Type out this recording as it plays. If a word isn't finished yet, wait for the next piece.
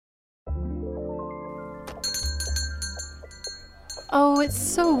Oh, it's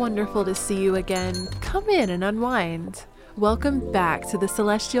so wonderful to see you again. Come in and unwind. Welcome back to the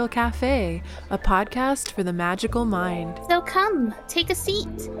Celestial Cafe, a podcast for the magical mind. So come, take a seat.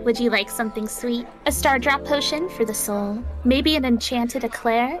 Would you like something sweet? A star drop potion for the soul? Maybe an enchanted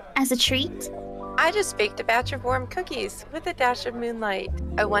eclair as a treat? I just baked a batch of warm cookies with a dash of moonlight.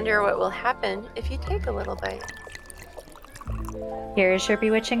 I wonder what will happen if you take a little bite. Here is your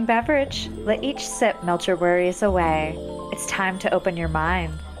bewitching beverage. Let each sip melt your worries away. It's time to open your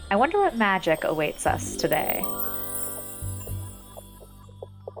mind. I wonder what magic awaits us today.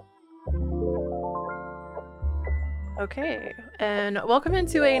 Okay, and welcome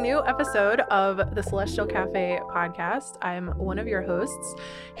into a new episode of the Celestial Cafe podcast. I'm one of your hosts.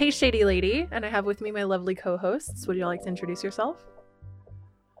 Hey, Shady Lady, and I have with me my lovely co-hosts. Would you like to introduce yourself?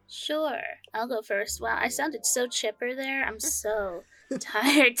 Sure, I'll go first. Wow, I sounded so chipper there. I'm so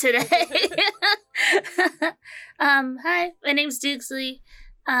tired today. Hi, my name's Dukesley.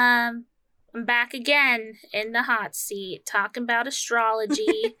 I'm back again in the hot seat, talking about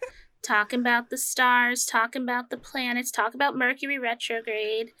astrology, talking about the stars, talking about the planets, talking about Mercury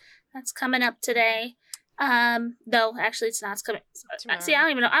retrograde. That's coming up today. No, actually it's not. It's coming. Tomorrow. See,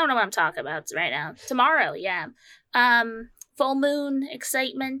 I don't know what I'm talking about right now. Tomorrow, yeah. Full moon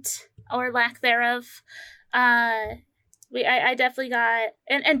excitement or lack thereof. I definitely got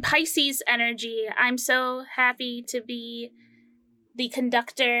and Pisces energy. I'm so happy to be the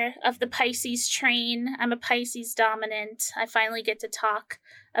conductor of the Pisces train. I'm a Pisces dominant. I finally get to talk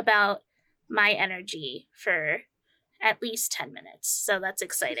about my energy for at least 10 minutes. So that's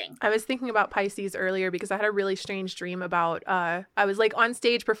exciting. I was thinking about Pisces earlier because I had a really strange dream about, I was like on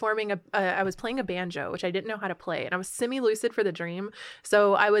stage performing, I was playing a banjo, which I didn't know how to play. And I was semi-lucid for the dream.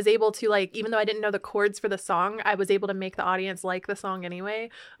 So I was able to even though I didn't know the chords for the song, I was able to make the audience like the song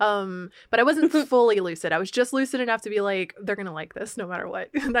anyway. But I wasn't fully lucid. I was just lucid enough to be like, they're going to like this no matter what.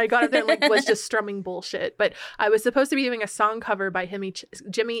 And I got up there and was just strumming bullshit. But I was supposed to be doing a song cover by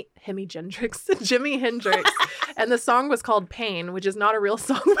Jimi Hendrix. And the song was called Pain, which is not a real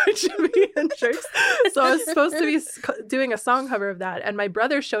song by Jimi Hendrix. So I was supposed to be doing a song cover of that. And my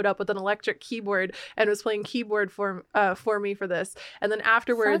brother showed up with an electric keyboard and was playing keyboard for me for this. And then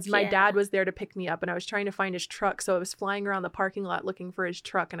afterwards, my dad was there to pick me up and I was trying to find his truck. So I was flying around the parking lot looking for his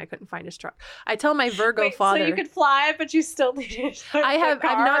truck and I couldn't find his truck. I tell my Virgo father. So you could fly, but you still needed I've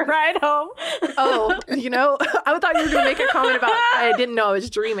not ride home. Oh, I thought you were going to make a comment about I didn't know I was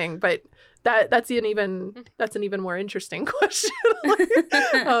dreaming, but that's an even more interesting question.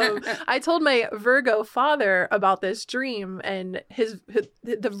 I told my Virgo father about this dream, and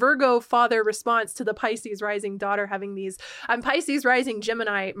the Virgo father response to the Pisces rising daughter having these. I'm Pisces rising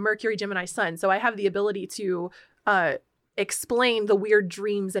Gemini, Mercury Gemini sun, so I have the ability to explain the weird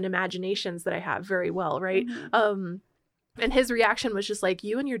dreams and imaginations that I have very well, right? Mm-hmm. And his reaction was just like,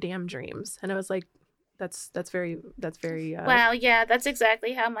 "You and your damn dreams," and I was like, That's very. Wow, yeah, that's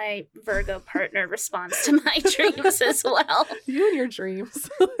exactly how my Virgo partner responds to my dreams as well. You and your dreams.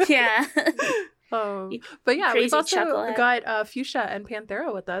 Yeah. But yeah, we've also got Fuchsia and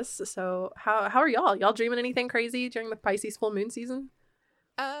Panthera with us. So how are y'all? Y'all dreaming anything crazy during the Pisces full moon season?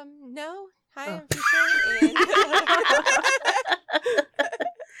 No. Hi, I'm Fuchsia.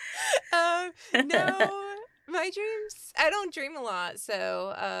 And... no, my dreams. I don't dream a lot,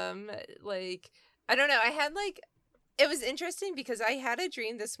 so I don't know. I had it was interesting because I had a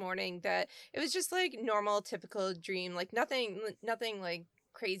dream this morning that it was just normal, typical dream, nothing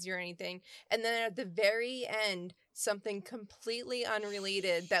crazy or anything. And then at the very end, something completely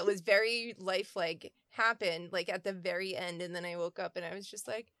unrelated that was very lifelike happened at the very end. And then I woke up and I was just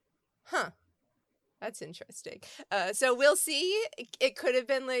like, huh. That's interesting. So we'll see. It could have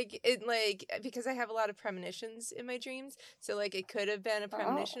been because I have a lot of premonitions in my dreams. So it could have been a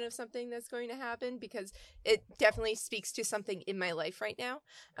premonition of something that's going to happen because it definitely speaks to something in my life right now.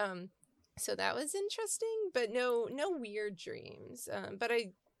 So that was interesting, but no weird dreams. But I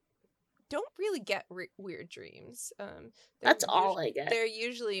don't really get weird dreams. That's all I get. They're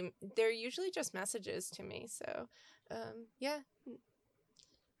usually just messages to me. So, yeah,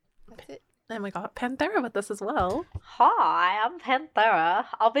 that's it. And we got Panthera with us as well. Hi, I'm Panthera.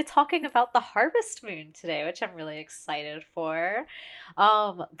 I'll be talking about the harvest moon today, which I'm really excited for.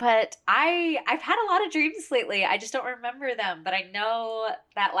 But I've had a lot of dreams lately. I just don't remember them, but I know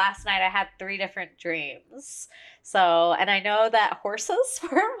that last night I had 3 different dreams. So, and I know that horses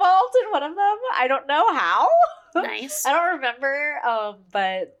were involved in one of them. I don't know how. Nice. I don't remember,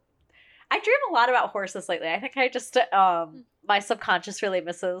 but I dream a lot about horses lately. I think I just my subconscious really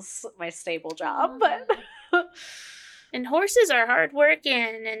misses my stable job, but and horses are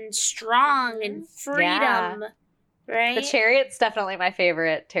hardworking and strong and freedom. Yeah. right? The Chariot's definitely my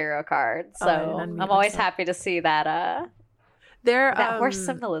favorite tarot card, Oh, I so didn't unmute I'm always myself. happy to see that They're that horse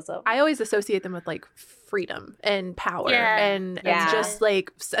symbolism. I always associate them with like freedom and power Yeah. and Yeah. just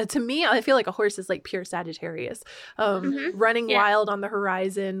like to me, I feel like a horse is like pure Sagittarius, running Yeah. wild on the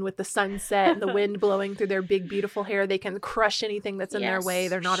horizon with the sunset and the wind blowing through their big beautiful hair. They can crush anything that's in their way. Yes.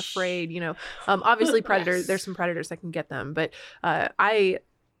 They're not afraid. Obviously predators. Yes. There's some predators that can get them, but I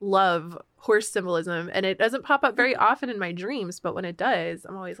love horse symbolism, and it doesn't pop up very often in my dreams. But when it does,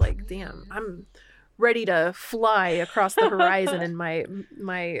 I'm always like, damn, I'm ready to fly across the horizon in my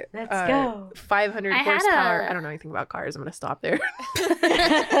Let's go. 500 I had horsepower. a- I don't know anything about cars. I'm gonna stop there.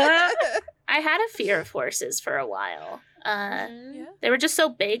 I had a fear of horses for a while. Yeah. They were just so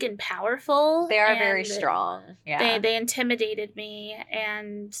big and powerful. They are very and strong. Yeah. They intimidated me,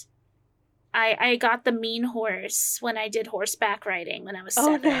 and I got the mean horse when I did horseback riding when I was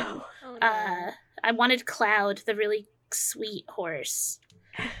 7. no. Oh, no. I wanted Cloud, the really sweet horse,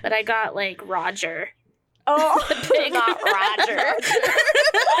 but I got like Roger. Oh, Pig. not Roger.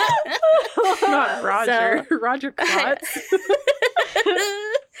 Not Roger. Roger Klotz.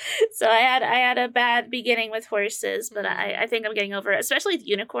 So I had a bad beginning with horses, but I think I'm getting over it, especially with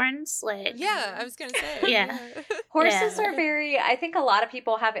unicorns. Like, Yeah, I was gonna say. Yeah. Horses Yeah. are very, I think a lot of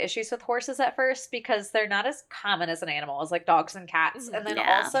people have issues with horses at first because they're not as common as an animal as like dogs and cats. And then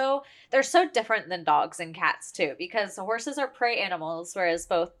Yeah. also they're so different than dogs and cats too, because horses are prey animals, whereas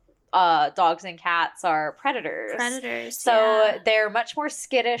both dogs and cats are predators. So yeah. they're much more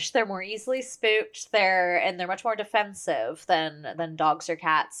skittish. They're more easily spooked. They're much more defensive than dogs or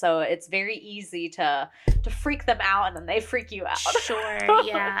cats. So it's very easy to freak them out, and then they freak you out. Sure,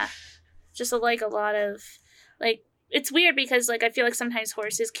 yeah. Just like a lot of like, it's weird because like I feel like sometimes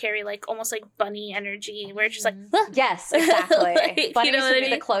horses carry like almost like bunny energy, where it's just like, "Ah." Yes, exactly. Like, you Bunnies know what would I be mean?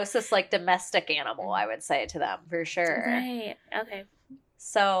 the closest like domestic animal, I would say, to them for sure. Right. Okay.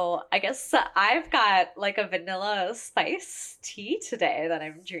 So I guess I've got like a vanilla spice tea today that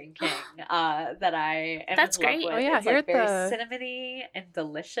I'm drinking. That I am That's in love great. with. Oh, yeah, It's here like at very the- cinnamony and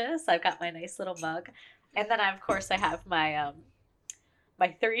delicious. I've got my nice little mug, and then of course I have my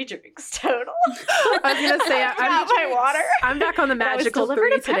my 3 drinks total. I was gonna say I forgot my water. I'm back on the That was magical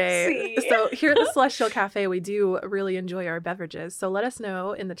delivered 3 to today. Pepsi. So here at the Celestial Cafe, we do really enjoy our beverages. So let us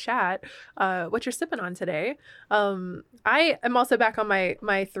know in the chat what you're sipping on today. I am also back on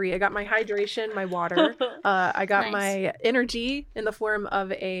my 3. I got my hydration, my water. I got Nice. my energy in the form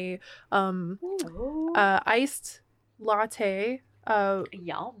of a Ooh. iced latte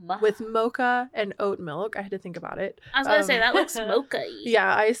Yum. with mocha and oat milk. I had to think about it. I was gonna say that looks mocha-y.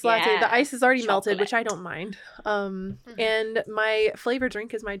 Yeah, ice latte. Yeah, The ice is already melted, which I chocolate. don't mind. And my flavor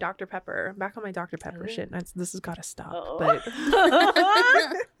drink is my Dr. Pepper. I'm back on my Dr. Pepper Oh. shit. This has got to stop. Oh. But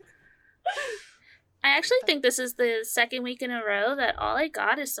I actually think this is the second week in a row that all I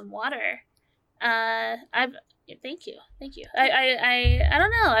got is some water. Thank you. I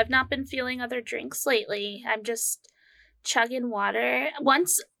don't know. I've not been feeling other drinks lately. I'm just chugging water.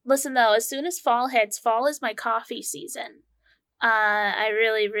 Listen though, as soon as fall hits, fall is my coffee season. I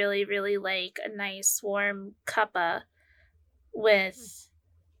really, really, really like a nice warm cuppa with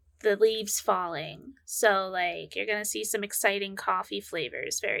the leaves falling. So like you're gonna see some exciting coffee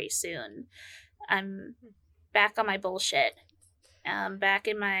flavors very soon. I'm back on my bullshit. Back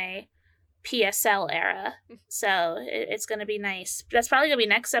in my PSL era. So it's gonna be nice. That's probably gonna be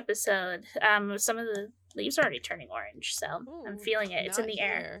next episode. Some of the leaves are already turning orange, so I'm feeling it. It's in Not the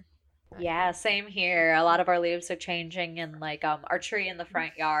air. here. Not Yeah, here. same here. A lot of our leaves are changing, and like our tree in the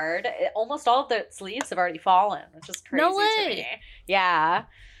front yard, almost all of its leaves have already fallen, which is crazy No to way. me. Yeah.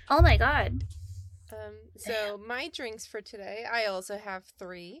 Oh my god. So my drinks for today, I also have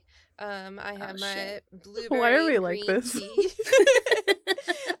 3. I have my shit. blueberry Why are we like green this? tea,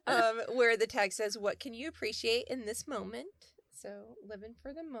 where the text says, "What can you appreciate in this moment?" So living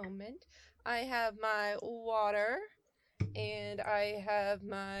for the moment. I have my water, and I have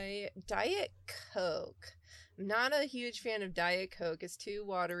my Diet Coke. I'm not a huge fan of Diet Coke. It's too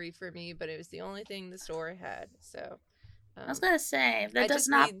watery for me, but it was the only thing the store had. So I was gonna say I that does just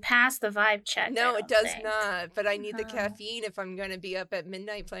not need- pass the vibe check. no, I it don't does think. not. But I need the No. caffeine if I'm going to be up at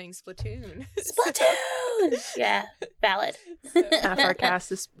midnight playing Splatoon. Splatoon. Yeah, valid. half our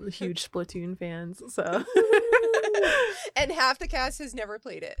cast is huge Splatoon fans. So And half the cast has never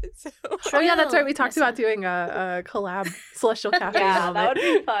played it. So oh yeah, that's right. We True. talked about doing a collab Celestial Cafe Yeah, that moment.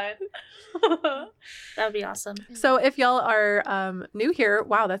 would be fun. That would be awesome. So if y'all are new here,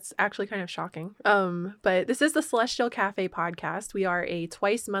 wow, that's actually kind of shocking. But this is the Celestial Cafe podcast. We are a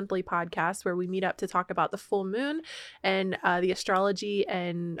twice monthly podcast where we meet up to talk about the full moon and the astrology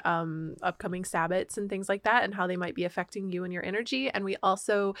and upcoming Sabbats and things like that and how they might be affecting you and your energy. And we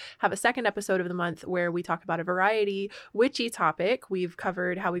also have a second episode of the month where we talk about a variety witchy topic. We've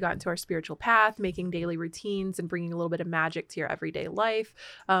covered how we got into our spiritual path, making daily routines and bringing a little bit of magic to your everyday life,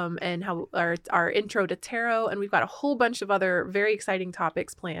 and how our intro to tarot, and we've got a whole bunch of other very exciting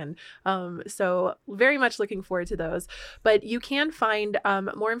topics planned. So very much looking forward to those. But you can find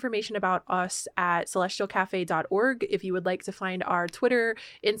more information about us at celestialcafe.org if you would like to find our Twitter,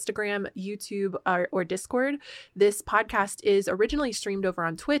 Instagram, YouTube, or Discord. This podcast is originally streamed over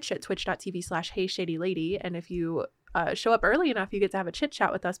on Twitch at twitch.tv/HeyShadyLady. And if you show up early enough, you get to have a chit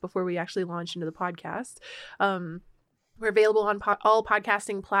chat with us before we actually launch into the podcast. We're available on all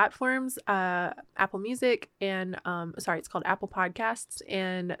podcasting platforms, Apple Music and, it's called Apple Podcasts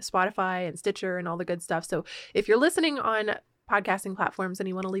and Spotify and Stitcher and all the good stuff. So if you're listening on podcasting platforms and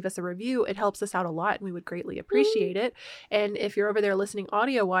you want to leave us a review, it helps us out a lot and we would greatly appreciate it. And if you're over there listening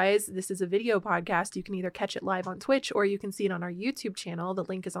audio wise, this is a video podcast. You can either catch it live on Twitch or you can see it on our YouTube channel. The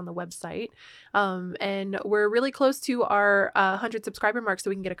link is on the website. And we're really close to our 100 subscriber mark, so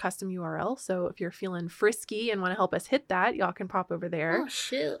we can get a custom URL. So if you're feeling frisky and want to help us hit that, y'all can pop over there. Oh,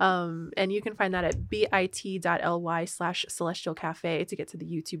 shoot. And you can find that at bit.ly/celestial cafe to get to the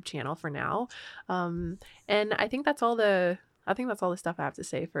YouTube channel for now. And I think that's all the stuff I have to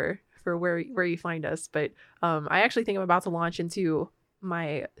say for where you find us. But I actually think I'm about to launch into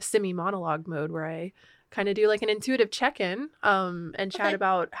my semi-monologue mode where I kind of do like an intuitive check-in and chat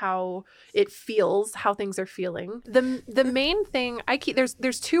about how it feels, how things are feeling. The main thing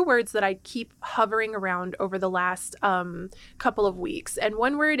there's two words that I keep hovering around over the last couple of weeks. And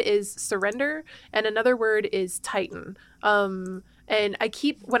one word is surrender and another word is tighten. And I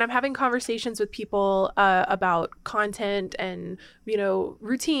keep, when I'm having conversations with people about content and,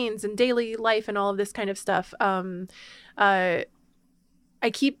 routines and daily life and all of this kind of stuff, I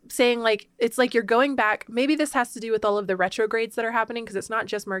keep saying, like, it's like you're going back. Maybe this has to do with all of the retrogrades that are happening, because it's not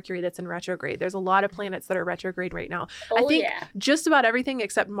just Mercury that's in retrograde. There's a lot of planets that are retrograde right now. I think just about everything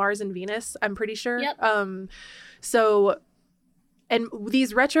except Mars and Venus, I'm pretty sure. Yep. And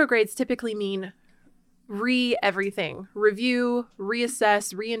these retrogrades typically mean everything, review,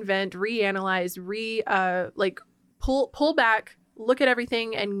 reassess, reinvent, reanalyze, pull back, look at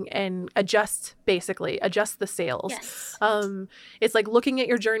everything and adjust the sails. Yes. It's like looking at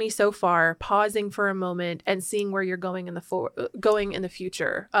your journey so far, pausing for a moment and seeing where you're going in the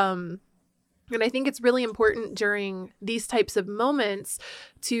future. And I think it's really important during these types of moments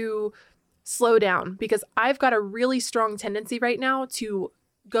to slow down, because I've got a really strong tendency right now to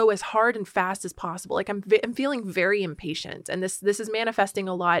go as hard and fast as possible. Like I'm feeling very impatient, and this is manifesting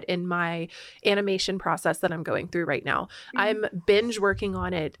a lot in my animation process that I'm going through right now. Mm-hmm. I'm binge working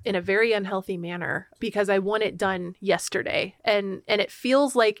on it in a very unhealthy manner because I want it done yesterday, and it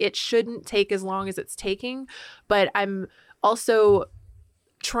feels like it shouldn't take as long as it's taking, but I'm also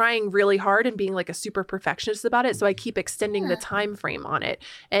trying really hard and being like a super perfectionist about it. So I keep extending the time frame on it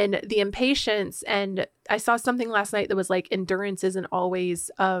and the impatience. And I saw something last night that was like, endurance isn't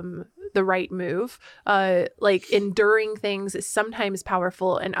always the right move. Like enduring things is sometimes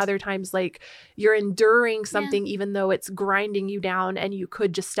powerful, and other times like you're enduring something even though it's grinding you down, and you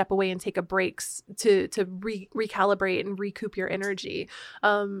could just step away and take a break to recalibrate and recoup your energy.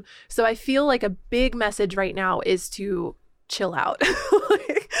 So I feel like a big message right now is to chill out,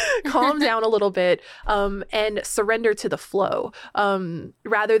 calm down a little bit, and surrender to the flow,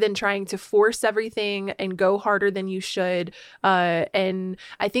 rather than trying to force everything and go harder than you should. And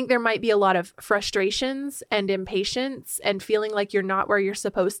I think there might be a lot of frustrations and impatience and feeling like you're not where you're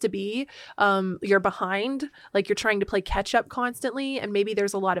supposed to be. You're behind, like you're trying to play catch up constantly. And maybe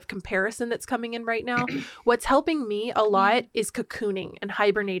there's a lot of comparison that's coming in right now. What's helping me a lot is cocooning and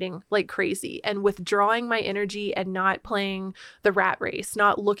hibernating like crazy and withdrawing my energy and not playing the rat race,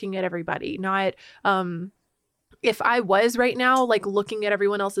 not looking at everybody, not if I was right now like looking at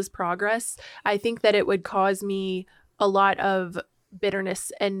everyone else's progress, I think that it would cause me a lot of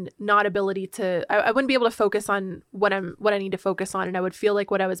bitterness and not ability to I wouldn't be able to focus on what I need to focus on, and I would feel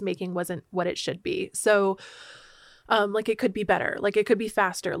like what I was making wasn't what it should be. So Like it could be better, like it could be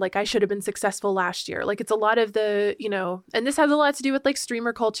faster, like I should have been successful last year. Like it's a lot of the, and this has a lot to do with like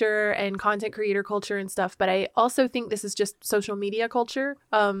streamer culture and content creator culture and stuff. But I also think this is just social media culture.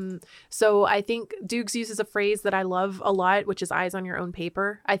 So I think Dukes uses a phrase that I love a lot, which is eyes on your own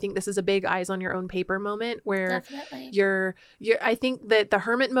paper. I think this is a big eyes on your own paper moment where you're I think that the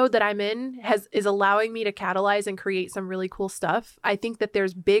hermit mode that I'm in is allowing me to catalyze and create some really cool stuff. I think that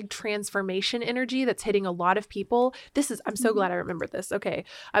there's big transformation energy that's hitting a lot of people. I'm so glad I remembered this. Okay.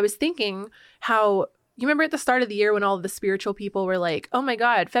 I was thinking how, you remember at the start of the year when all of the spiritual people were like, oh my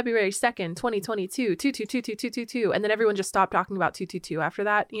God, February 2nd, 2022, 2222222. And then everyone just stopped talking about 222 after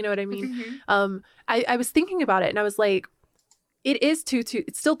that. You know what I mean? I was thinking about it and I was like, it is 22.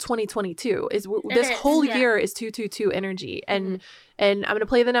 It's still 2022. This whole year is 222 energy, and I'm going to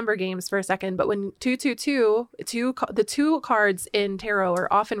play the number games for a second. But when 222, the two cards in tarot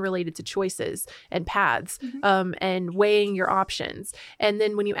are often related to choices and paths, and weighing your options. And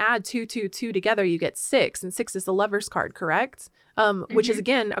then when you add 222 together, you get 6, and 6 is the Lover's card, correct? Which is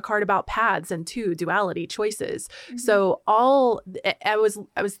again a card about paths and duality, choices. So I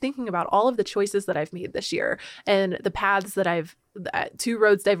was thinking about all of the choices that I've made this year and the paths that two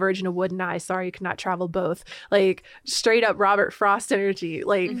roads diverge in a wood and eye. Sorry, you cannot travel both. Like straight up Robert Frost energy.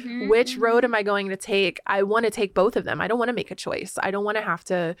 Like which road am I going to take? I want to take both of them. I don't want to make a choice. I don't want to have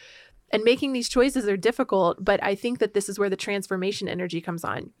to. And making these choices are difficult, but I think that this is where the transformation energy comes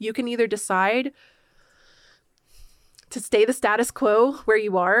on. You can either decide to stay the status quo where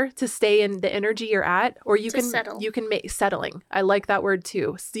you are, to stay in the energy you're at, or you can make settling. I like that word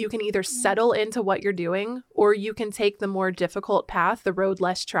too. So you can either settle into what you're doing, or you can take the more difficult path, the road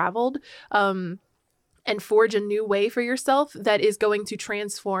less traveled, and forge a new way for yourself that is going to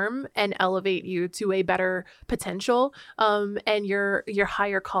transform and elevate you to a better potential, and your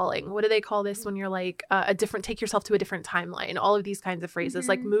higher calling. What do they call this when you're like take yourself to a different timeline? All of these kinds of phrases,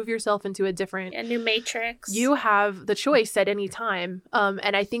 like move yourself into a new matrix. You have the choice at any time,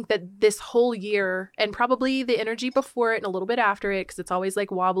 and I think that this whole year, and probably the energy before it and a little bit after it, because it's always like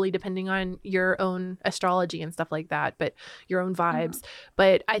wobbly depending on your own astrology and stuff like that, but your own vibes.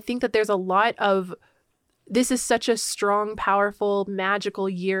 But I think that there's a lot of this is such a strong, powerful, magical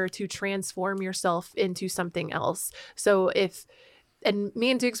year to transform yourself into something else. So and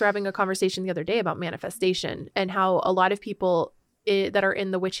me and Dukes were having a conversation the other day about manifestation and how a lot of people that are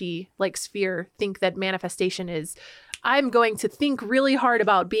in the witchy like sphere think that manifestation is, I'm going to think really hard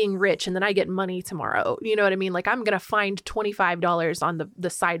about being rich and then I get money tomorrow. You know what I mean? Like I'm going to find $25 on the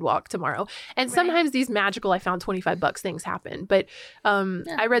sidewalk tomorrow. And sometimes these magical, I found $25 things happen. But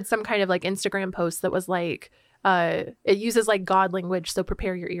I read some kind of like Instagram post that was like, it uses like God language. So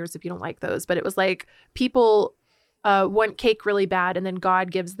prepare your ears if you don't like those. But it was like people want cake really bad. And then God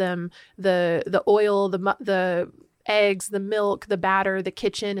gives them the oil, the eggs, the milk, the batter, the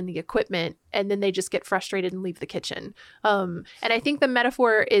kitchen, and the equipment, and then they just get frustrated and leave the kitchen. And I think the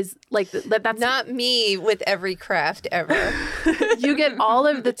metaphor is like that's not me with every craft ever. You get all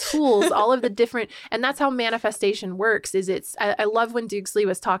of the tools, all of the different, and that's how manifestation works. I love when Dukesley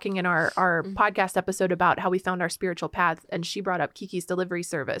was talking in our podcast episode about how we found our spiritual path, and she brought up Kiki's delivery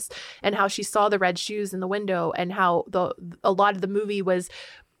service and how she saw the red shoes in the window, and how a lot of the movie was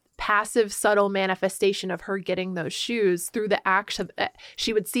passive, subtle manifestation of her getting those shoes through the act of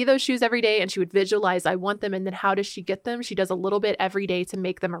she would see those shoes every day and she would visualize, I want them. And then how does she get them? She does a little bit every day to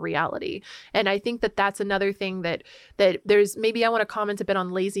make them a reality. And I think that that's another thing that there's, maybe I want to comment a bit on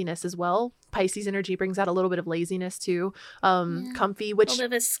laziness as well. Pisces energy brings out a little bit of laziness too. Comfy, which a little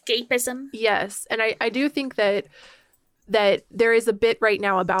bit of escapism. Yes. And I do think that there is a bit right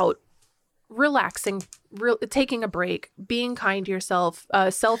now about relaxing, taking a break, being kind to yourself,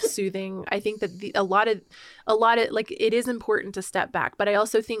 self-soothing. I think that a lot of like it is important to step back, but I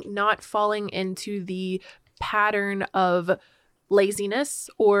also think not falling into the pattern of laziness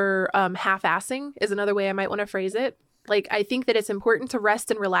or half-assing is another way I might want to phrase it. Like I think that it's important to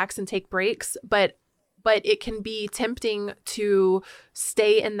rest and relax and take breaks, but it can be tempting to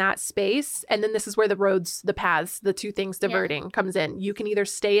stay in that space. And then this is where the roads, the paths, the two things diverting comes in. You can either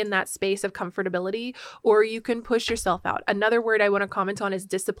stay in that space of comfortability or you can push yourself out. Another word I want to comment on is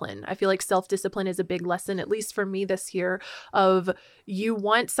discipline. I feel like self-discipline is a big lesson, at least for me this year, of you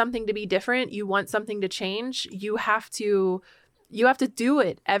want something to be different. You want something to change. You have to do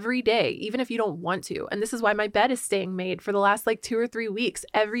it every day, even if you don't want to. And this is why my bed is staying made for the last like 2 or 3 weeks.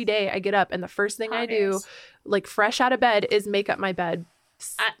 Every day I get up and the first thing I do, like fresh out of bed, is make up my bed.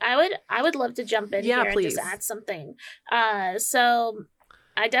 I would love to jump in here please. And just add something. So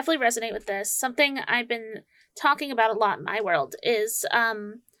I definitely resonate with this. Something I've been talking about a lot in my world is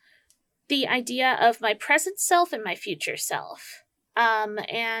the idea of my present self and my future self,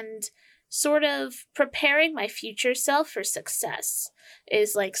 and sort of preparing my future self for success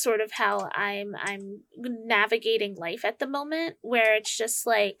is like sort of how I'm navigating life at the moment, where it's just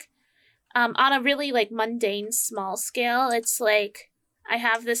like on a really like mundane small scale, it's like I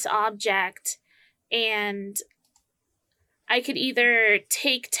have this object and I could either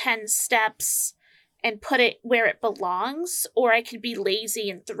take 10 steps and put it where it belongs, or I could be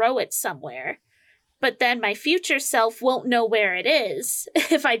lazy and throw it somewhere. But then my future self won't know where it is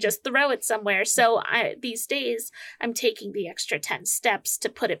if I just throw it somewhere. So these days, I'm taking the extra 10 steps to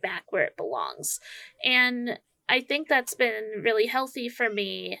put it back where it belongs. And I think that's been really healthy for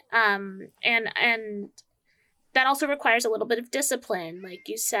me. And that also requires a little bit of discipline, like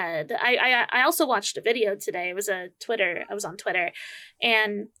you said. I also watched a video today. It was I was on Twitter.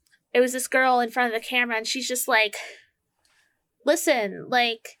 And it was this girl in front of the camera, and she's just like, listen,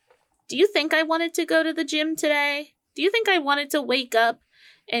 like, do you think I wanted to go to the gym today? Do you think I wanted to wake up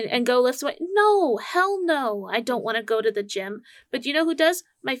and go lift weights? No, hell no. I don't want to go to the gym. But you know who does?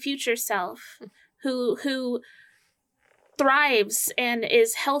 My future self, who thrives and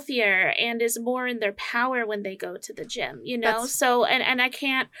is healthier and is more in their power when they go to the gym, you know? So, and I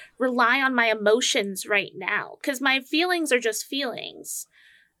can't rely on my emotions right now because my feelings are just feelings.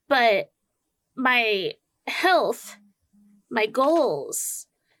 But my health, my goals,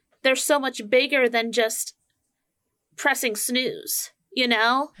 they're so much bigger than just pressing snooze, you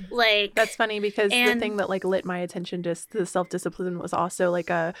know? Like, that's funny because the thing that like lit my attention just to the self-discipline was also like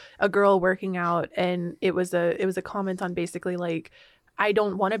a girl working out, and it was a comment on basically like, I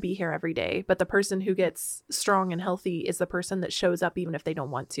don't want to be here every day, but the person who gets strong and healthy is the person that shows up even if they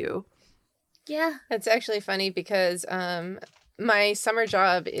don't want to. Yeah. It's actually funny because my summer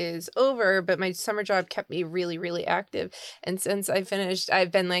job is over, but my summer job kept me really, really active. And since I finished,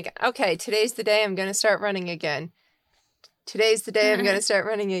 I've been like, okay, today's the day I'm going to start running again. Today's the day I'm going to start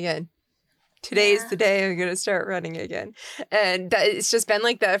running again. Today's the day I'm going to start running again. And it's just been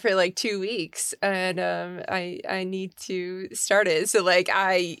like that for like 2 weeks. And I need to start it. So like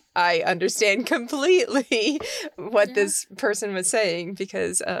I understand completely what this person was saying,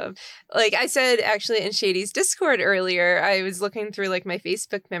 because like I said, actually in Shady's Discord earlier, I was looking through like my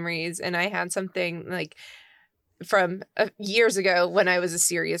Facebook memories, and I had something like from years ago when I was a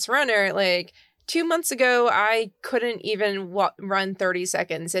serious runner, like 2 months ago, I couldn't even run 30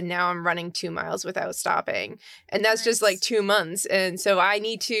 seconds, and now I'm running 2 miles without stopping. And that's just like 2 months. And so I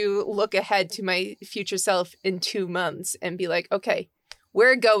need to look ahead to my future self in 2 months and be like, okay,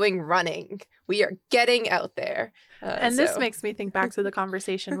 we're going running. We are getting out there. And this makes me think back to the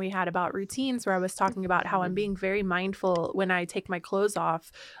conversation we had about routines, where I was talking about how I'm being very mindful when I take my clothes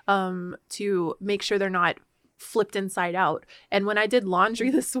off to make sure they're not flipped inside out. And when I did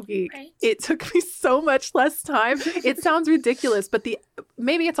laundry this week, it took me so much less time. It sounds ridiculous, but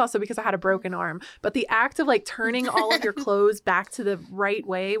maybe it's also because I had a broken arm, but the act of like turning all of your clothes back to the right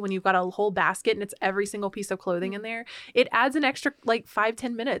way when you've got a whole basket and it's every single piece of clothing in there, it adds an extra like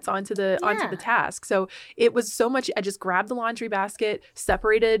 5-10 minutes onto the task. So it was so much. I just grabbed the laundry basket,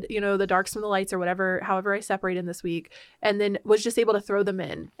 separated, the darks from the lights or however I separated this week, and then was just able to throw them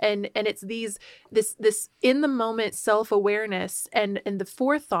in. And it's this in the moment self-awareness and the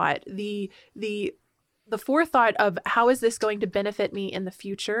forethought, the forethought of how is this going to benefit me in the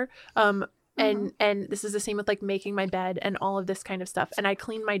future, and this is the same with like making my bed and all of this kind of stuff. And I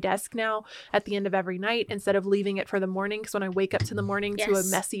clean my desk now at the end of every night instead of leaving it for the morning, because when I wake up to the morning to a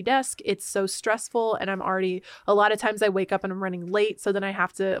messy desk, it's so stressful, and a lot of times I wake up and I'm running late, so then I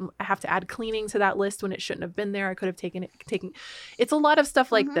have to add cleaning to that list when it shouldn't have been there. I could have taken it's a lot of stuff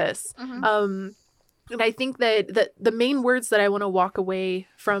like this. And I think that the main words that I want to walk away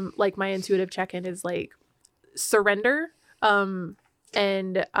from like my intuitive check-in is like surrender,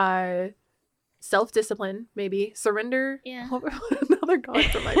 and self-discipline, maybe surrender. Another gone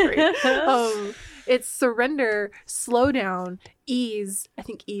from my brain. It's surrender, slow down, ease. I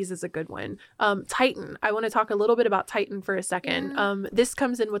think ease is a good one. Tighten. I want to talk a little bit about Tighten for a second. This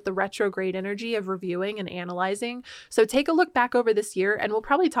comes in with the retrograde energy of reviewing and analyzing. So take a look back over this year, and we'll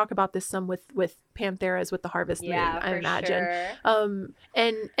probably talk about this some with Panthera's with the harvest moon, I imagine. Sure.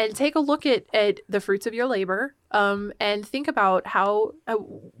 And take a look at the fruits of your labor, and think about how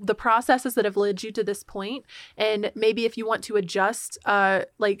the processes that have led you to this point, and maybe if you want to adjust,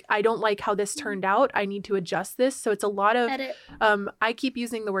 like I don't like how this turned out, I need to adjust this. So it's a lot of I keep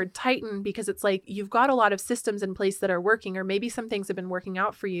using the word tighten because it's like you've got a lot of systems in place that are working, or maybe some things have been working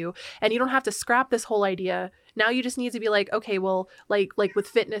out for you, and you don't have to scrap this whole idea Now you just need to be like, okay, well, like with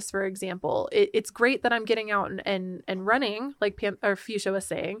fitness, for example, it's great that I'm getting out and running, like Pam or Fuchsia was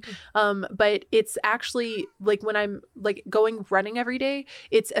saying. But it's actually like when I'm like going running every day,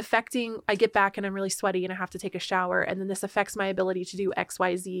 it's affecting, I get back and I'm really sweaty and I have to take a shower. And then this affects my ability to do X,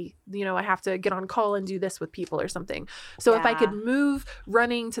 Y, Z. You know, I have to get on call and do this with people or something. So if I could move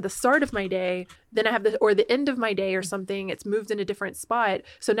running to the start of my day, then I have or the end of my day or something, it's moved in a different spot.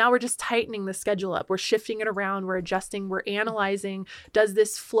 So now we're just tightening the schedule up. We're shifting it around. We're adjusting. We're analyzing. Does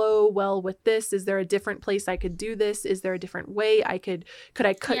this flow well with this? Is there a different place I could do this? Is there a different way I could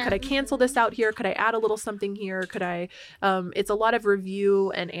I cancel this out here? Could I add a little something here? Could I, it's a lot of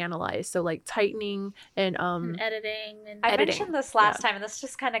review and analyze. So like tightening and editing. I mentioned this last time, and this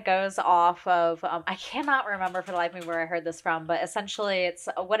just kind of goes off of, I cannot remember for the life of me where I heard this from, but essentially it's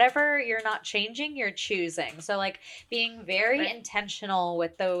whatever you're not changing, you're choosing. So like being very intentional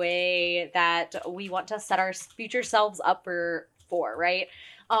with the way that we want to set our future selves up for, right?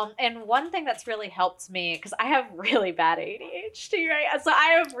 And one thing that's really helped me, because I have really bad ADHD, right? So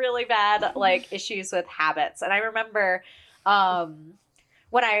I have really bad like issues with habits. And I remember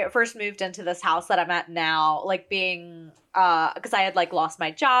when I first moved into this house that I'm at now, like being, because I had like lost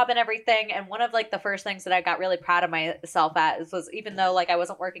my job and everything. And one of like the first things that I got really proud of myself at was even though like I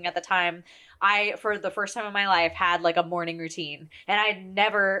wasn't working at the time, I, for the first time in my life, had like a morning routine. And I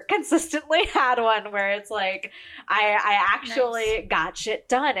never consistently had one where it's like, I actually got shit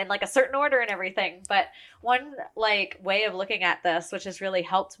done in like a certain order and everything. But one like way of looking at this, which has really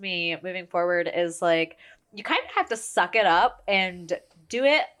helped me moving forward, is like, you kind of have to suck it up and do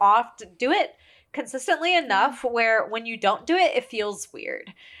it consistently enough where when you don't do it, it feels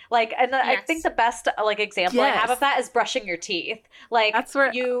weird. Like, and I think the best like example I have of that is brushing your teeth. Like that's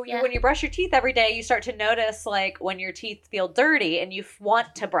where you when you brush your teeth every day, you start to notice like when your teeth feel dirty and you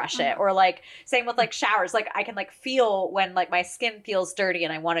want to brush it. Or like same with like showers. Like I can like feel when like my skin feels dirty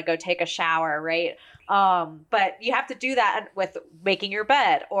and I want to go take a shower, right? But you have to do that with making your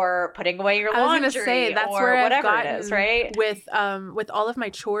bed or putting away your laundry. I was gonna say that's where whatever I've gotten it is, right? With all of my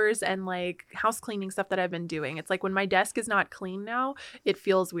chores and like house cleaning stuff that I've been doing. It's like when my desk is not clean now, it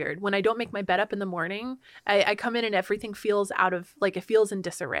feels weird. When I don't make my bed up in the morning, I come in and everything feels out of like it feels in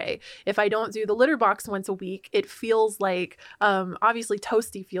disarray. If I don't do the litter box once a week, it feels like obviously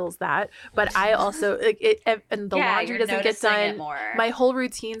Toasty feels that, but I also like it and the laundry doesn't get done. My whole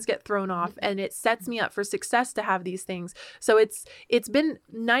routines get thrown off, and it sets me up for success to have these things. So it's been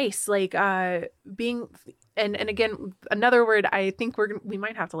nice like being and again another word I think we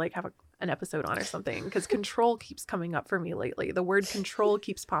might have to like have an episode on or something, because control keeps coming up for me lately. The word control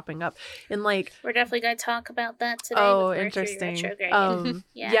keeps popping up, and like we're definitely going to talk about that today. Oh, interesting.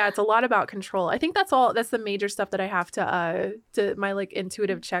 Yeah, it's a lot about control. I think that's the major stuff that I have to my like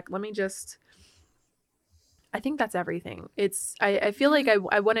intuitive check. Let me just I think that's everything. I feel like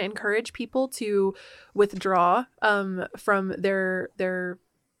I want to encourage people to withdraw from their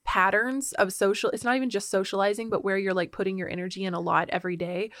patterns of social. It's not even just socializing, but where you're like putting your energy in a lot every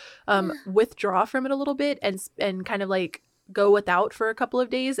day. Withdraw from it a little bit and kind of like go without for a couple of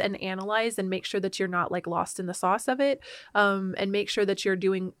days and analyze and make sure that you're not like lost in the sauce of it. And make sure that you're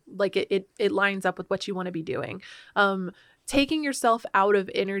doing like it lines up with what you want to be doing. Taking yourself out of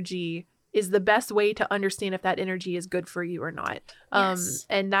energy is the best way to understand if that energy is good for you or not.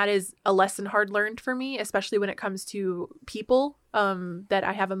 And that is a lesson hard learned for me, especially when it comes to people that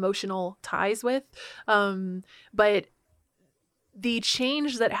I have emotional ties with. But the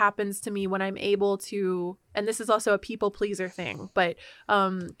change that happens to me when I'm able to, and this is also a people pleaser thing, but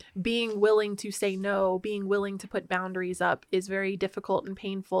being willing to say no, being willing to put boundaries up is very difficult and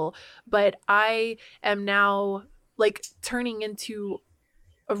painful. But I am now like turning into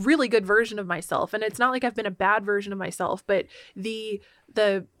a really good version of myself. And it's not like I've been a bad version of myself, but the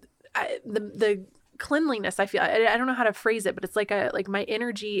cleanliness, I feel, I don't know how to phrase it, but it's like my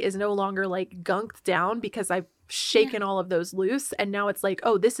energy is no longer like gunked down because I've shaken all of those loose. And now it's like,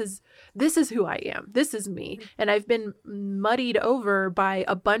 oh, this is who I am. This is me. And I've been muddied over by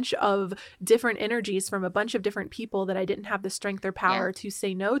a bunch of different energies from a bunch of different people that I didn't have the strength or power to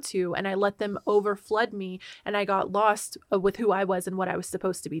say no to. And I let them overflood me, and I got lost with who I was and what I was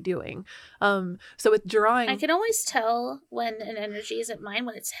supposed to be doing. So withdrawing, I can always tell when an energy isn't mine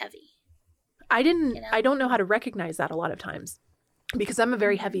when it's heavy. I don't know how to recognize that a lot of times, because I'm a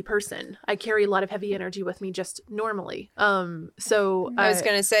very heavy person. I carry a lot of heavy energy with me just normally. So I was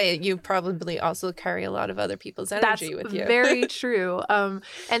going to say, you probably also carry a lot of other people's energy with you. That's very true.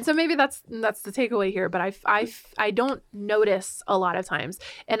 And so maybe that's the takeaway here, but I don't notice a lot of times,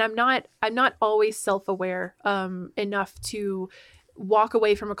 and I'm not always self-aware enough to walk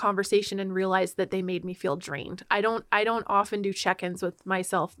away from a conversation and realize that they made me feel drained. I don't often do check-ins with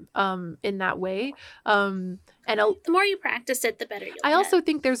myself in that way. And the more you practice it, the better you'll I get. also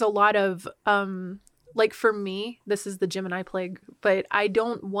think there's a lot of like for me, this is the Gemini plague, but I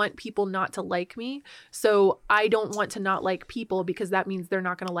don't want people not to like me. So I don't want to not like people because that means they're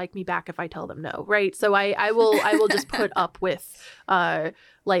not going to like me back if I tell them no. Right. So I will just put up with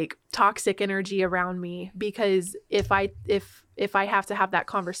like toxic energy around me, because if I have to have that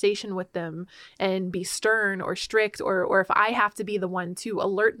conversation with them and be stern or strict, or if I have to be the one to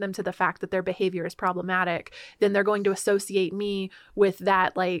alert them to the fact that their behavior is problematic, then they're going to associate me with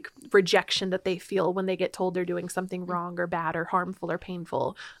that like rejection that they feel when they get told they're doing something wrong or bad or harmful or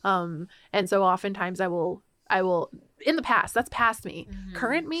painful. And so oftentimes I will in the past, that's past me. Mm-hmm.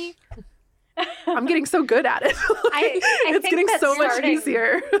 Current me, I'm getting so good at it. It's getting so much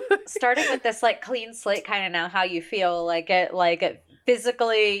easier. Starting with this like clean slate kind of now, how you feel like it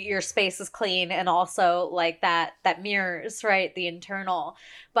physically your space is clean, and also like that mirrors, right, the internal.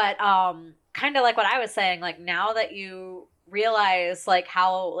 But kind of like what I was saying, like now that you realize like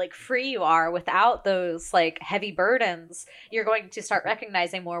how like free you are without those like heavy burdens, you're going to start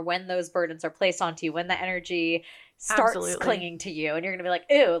recognizing more when those burdens are placed onto you, when the energy starts clinging to you, and you're gonna be like,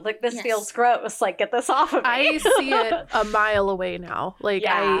 ew, like this feels gross, like get this off of me. I see it a mile away now. Like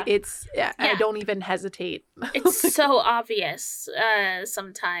I don't even hesitate. It's so obvious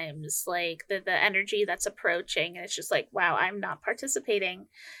sometimes, like the energy that's approaching, and it's just like, wow, I'm not participating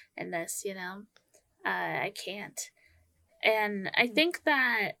in this, you know. I can't. And I think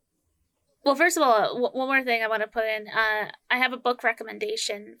that, well, first of all, one more thing I want to put in, I have a book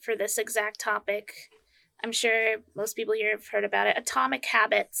recommendation for this exact topic. I'm sure most people here have heard about it. Atomic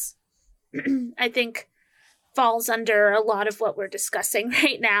Habits, I think, falls under a lot of what we're discussing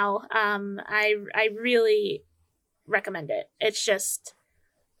right now. I really recommend it. It's just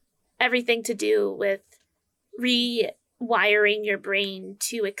everything to do with rewiring your brain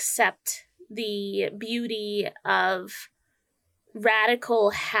to accept the beauty of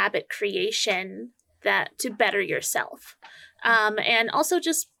radical habit creation that to better yourself. And also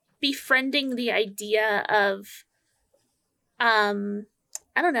just befriending the idea of, I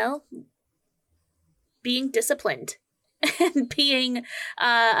don't know, being disciplined and being,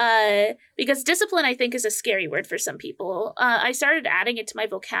 because discipline, I think, is a scary word for some people. I started adding it to my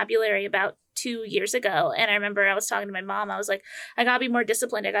vocabulary about 2 years ago. And I remember I was talking to my mom. I was like, I gotta be more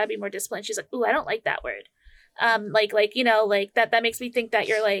disciplined. I gotta be more disciplined. She's like, ooh, I don't like that word. Like, you know, like that makes me think that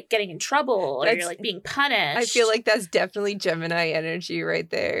you're like getting in trouble, or you're like being punished. I feel like that's definitely Gemini energy right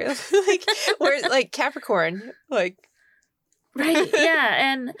there. Like, we're like Capricorn, like. Right.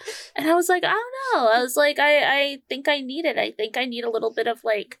 Yeah. And I was like, I don't know. I was like, I think I need it. I think I need a little bit of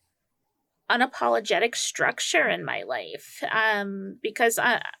like unapologetic structure in my life. Because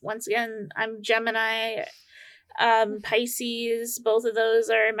once again, I'm Gemini, Pisces, both of those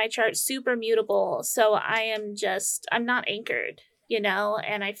are in my chart, super mutable. So I'm not anchored, you know,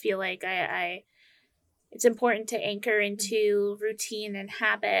 and I feel like it's important to anchor into routine and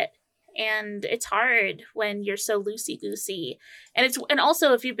habit. And it's hard when you're so loosey-goosey. And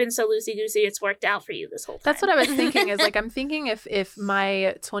also, if you've been so loosey-goosey, it's worked out for you this whole time. That's what I was thinking, is like, I'm thinking if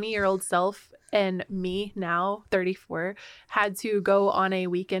my 20-year-old self and me now, 34, had to go on a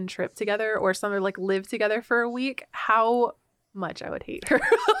weekend trip together or somewhere, like live together for a week, how much I would hate her.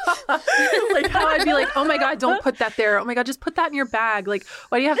 Like how I'd be like, oh my God, don't put that there. Oh my God, just put that in your bag. Like,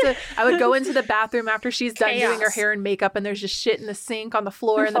 why do you have to? I would go into the bathroom after she's done doing her hair and makeup, and there's just shit in the sink, on the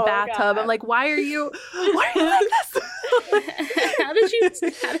floor, in the bathtub. God. I'm like, why are you like this? How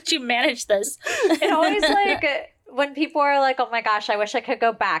did you manage this? It always like when people are like, oh my gosh, I wish I could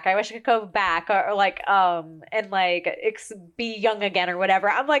go back. I wish I could go back, or like, and like be young again or whatever.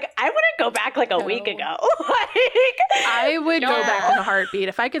 I'm like, I wouldn't go back like a week ago. Like, I would go back in a heartbeat.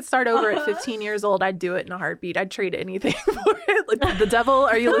 If I could start over at 15 years old, I'd do it in a heartbeat. I'd trade anything for it. Like, the devil,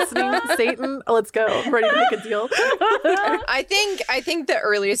 are you listening? Satan, let's go. I'm ready to make a deal. I think the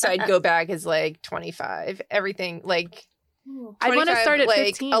earliest I'd go back is like 25. Everything like. I want to start at like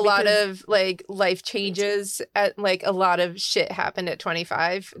 15. A lot of like life changes, at like a lot of shit happened at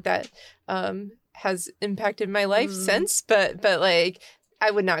 25 that has impacted my life since. But like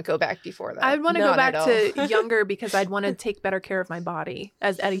I would not go back before that. I'd want to go Not back at to all. younger because I'd want to take better care of my body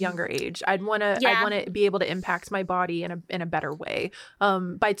at a younger age. I'd want to be able to impact my body in a better way.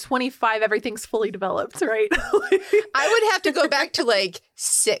 By 25, everything's fully developed, right? I would have to go back to like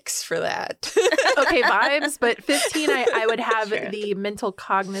 6 for that. Okay, vibes. But 15, I would have Sure. the mental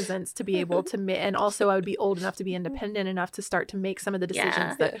cognizance to be able to, and also I would be old enough to be independent enough to start to make some of the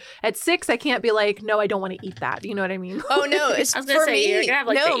decisions that at 6, I can't be like, no, I don't want to eat that. You know what I mean? Oh no, it's I was gonna for say, you're me. gonna have,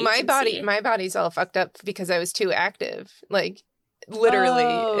 like, No, the my body's all fucked up because I was too active. Like literally.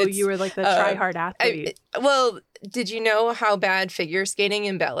 Oh, it's, you were like the try-hard athlete. well, did you know how bad figure skating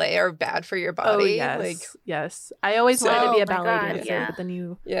and ballet are bad for your body? Oh, yes. Like, yes. I always wanted to be a Oh my ballet God, dancer, yeah. but then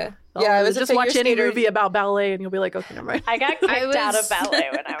you... yeah. Oh, Yeah, I was a just figure watch any skater. movie about ballet and you'll be like, okay, never mind. I got kicked out of was- ballet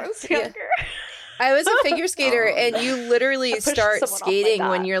when I was Yeah. younger. I was a figure skater, Oh. and you literally I pushed start someone off my skating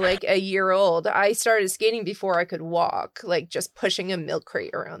when dot. you're like a year old. I started skating before I could walk, like just pushing a milk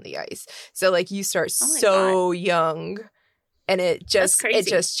crate around the ice. So like you start Oh my so young, and it just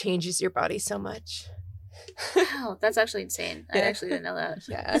crazy. changes your body so much. Wow, that's actually insane. I Yeah. actually didn't know that.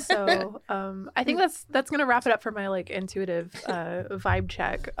 Yeah. So I think that's gonna wrap it up for my like intuitive vibe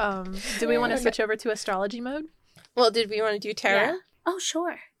check. Do we want to switch over to astrology mode? Well, did we want to do tarot? Yeah. Oh,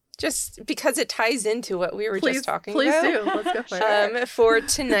 sure. Just because it ties into what we were just talking please about. do. Let's go for it. For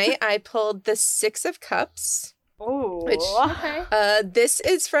tonight, I pulled the 6 of Cups. Ooh. Which- Okay. This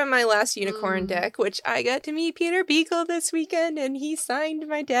is from my last unicorn Mm. deck, which I got to meet Peter Beagle this weekend, and he signed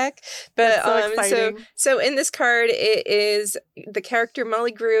my deck. But That's so exciting. so in this card, it is the character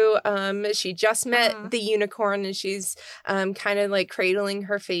Molly Grew. She just met the unicorn, and she's kind of like cradling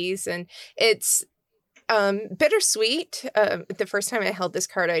her face, and it's bittersweet. The first time I held this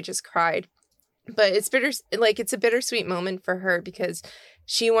card, I just cried. But it's it's a bittersweet moment for her because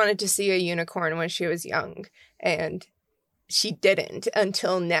she wanted to see a unicorn when she was young, and she didn't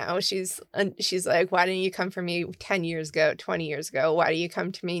until now. She's like, why didn't you come for me 10 years ago, 20 years ago? Why do you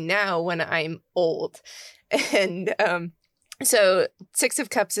come to me now when I'm old? And so 6 of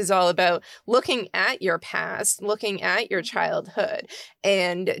Cups is all about looking at your past, looking at your childhood,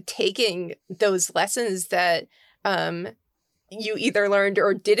 and taking those lessons that you either learned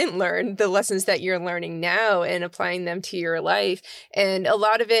or didn't learn, the lessons that you're learning now, and applying them to your life. And a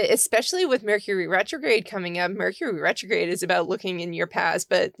lot of it, especially with Mercury retrograde coming up, Mercury retrograde is about looking in your past,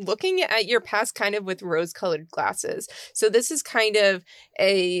 but looking at your past kind of with rose-colored glasses. So this is kind of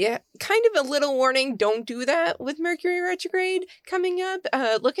a little warning. Don't do that with Mercury retrograde coming up.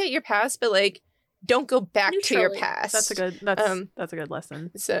 Look at your past, but like, don't go back to your Neutrally. past. That's a good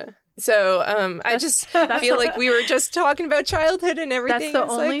lesson. So I just feel like we were just talking about childhood and everything. That's the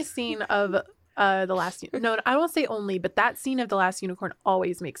It's only like, scene of the last. No, I won't say only, but that scene of the last unicorn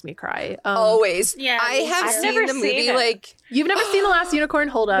always makes me cry. always. Yeah, I me have too. I've seen never the movie seen it. like You've never seen the last unicorn?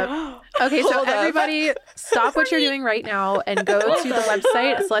 Hold up. Okay, so Hold up. everybody stop what you're doing right now and go to the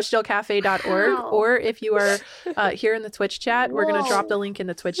website, celestialcafe.org. Wow. Or if you are here in the Twitch chat, we're going to Whoa. drop the link in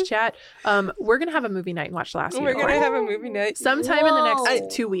the Twitch chat. We're going to have a movie night and watch the last we're unicorn. gonna have a movie night. Sometime in the Whoa.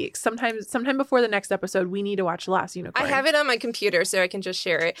 next 2 weeks, sometime before the next episode, we need to watch the last unicorn. I have it on my computer so I can just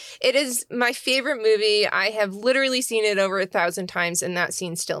share it. It is my favorite movie. I have literally seen it over 1,000 times, and that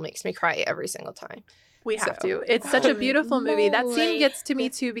scene still makes me cry every single time. We have So- to. It's such a beautiful movie. That scene moly. gets to me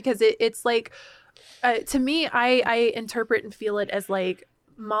too because it's like, to me, I interpret and feel it as like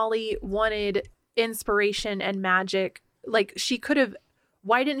Molly wanted inspiration and magic. Like she could have.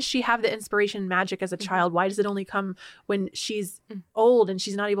 Why didn't she have the inspiration and magic as a child? Why does it only come when she's old and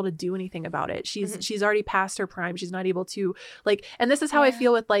she's not able to do anything about it? She's already past her prime. She's not able to like. And this is how I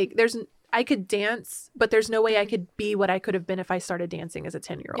feel with like. I could dance, but there's no way I could be what I could have been if I started dancing as a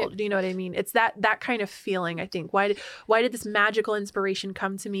 10-year-old. Do you know what I mean? It's that kind of feeling, I think. Why did this magical inspiration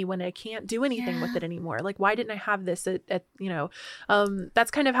come to me when I can't do anything with it anymore? Like, why didn't I have this at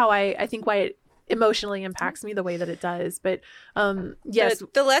that's kind of how I think why it emotionally impacts me the way that it does. But yes.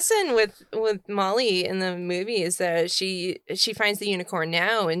 But the lesson with Molly in the movie is that she finds the unicorn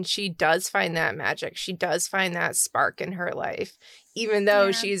now, and she does find that magic. She does find that spark in her life, even though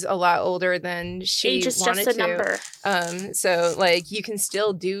Yeah. she's a lot older than she Age is wanted just a to. number. So like you can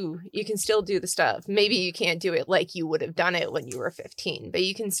still do the stuff. Maybe you can't do it like you would have done it when you were 15, but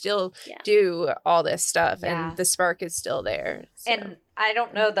you can still Yeah. do all this stuff, Yeah. and the spark is still there. So. And I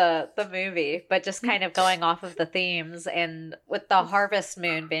don't know the movie, but just kind of going off of the themes, and with the harvest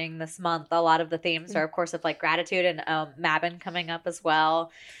moon being this month, a lot of the themes are, of course, of like gratitude and Mabon coming up as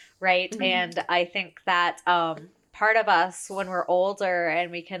well, right? Mhm. And I think that part of us, when we're older and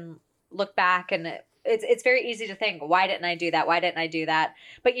we can look back, and it's very easy to think, why didn't I do that? Why didn't I do that?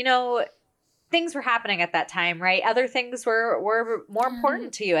 But things were happening at that time, right? Other things were more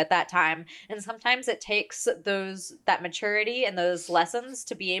important to you at that time. And sometimes it takes that maturity and those lessons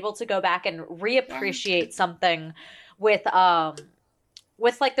to be able to go back and reappreciate something with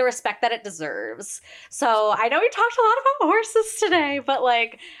like the respect that it deserves. So I know we talked a lot about horses today, but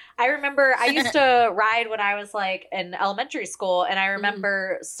like I remember I used to ride when I was like in elementary school, and I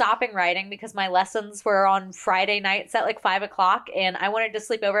remember stopping riding because my lessons were on Friday nights at like 5:00, and I wanted to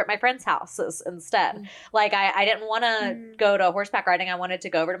sleep over at my friends' houses instead. Like I didn't want to go to horseback riding. I wanted to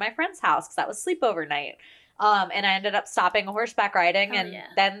go over to my friend's house because that was sleepover night. And I ended up stopping horseback riding,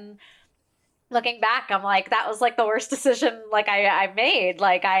 then looking back, I'm like, that was like the worst decision like I made.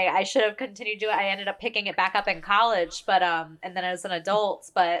 Like I should have continued to do it. I ended up picking it back up in college, but and then as an adult,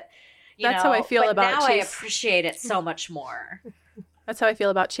 but that's how I feel about now I appreciate it so much more. That's how I feel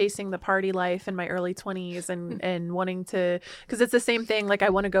about chasing the party life in my early 20s and wanting to, because it's the same thing. Like I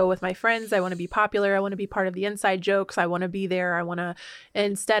want to go with my friends. I want to be popular. I want to be part of the inside jokes. I want to be there.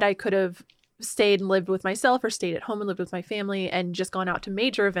 Instead I could have stayed and lived with myself, or stayed at home and lived with my family and just gone out to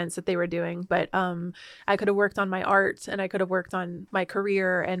major events that they were doing. But I could have worked on my art, and I could have worked on my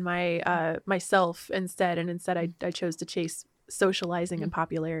career and my myself instead. And instead I chose to chase socializing and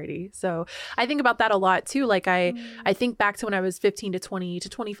popularity. So I think about that a lot too. Like I think back to when I was 15 to 20 to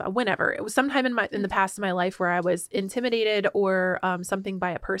 25, whenever it was, sometime in the past of my life where I was intimidated or something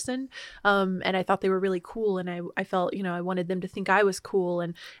by a person, and I thought they were really cool, and I felt, I wanted them to think I was cool,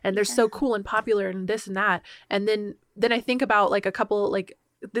 and they're so cool and popular and this and that. And then I think about like a couple, like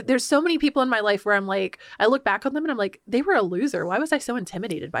there's so many people in my life where I'm like, I look back on them and I'm like, they were a loser. Why was I so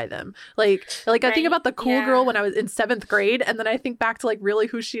intimidated by them? Like I think about the cool girl when I was in 7th grade, and then I think back to like really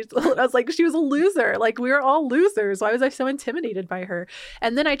who she is. I was like, she was a loser. Like we were all losers. Why was I so intimidated by her?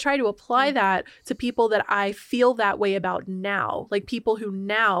 And then I try to apply that to people that I feel that way about now. Like people who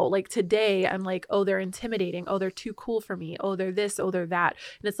now, like today, I'm like, oh, they're intimidating. Oh, they're too cool for me. Oh, they're this. Oh, they're that.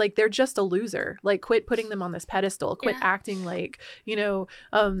 And it's like, they're just a loser. Like quit putting them on this pedestal. Quit acting like,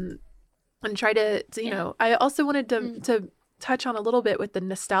 and try to I also wanted to touch on a little bit with the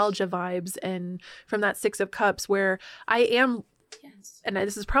nostalgia vibes and from that 6 of Cups, where I am, and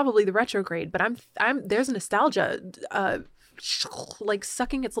this is probably the retrograde, but I'm there's nostalgia like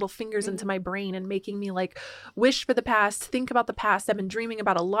sucking its little fingers into my brain and making me like wish for the past, think about the past. I've been dreaming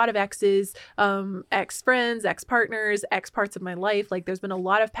about a lot of exes, ex-friends, ex-partners, ex-parts of my life. Like there's been a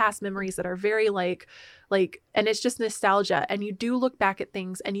lot of past memories that are very like, and it's just nostalgia. And you do look back at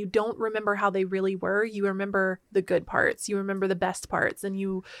things and you don't remember how they really were. You remember the good parts. You remember the best parts, and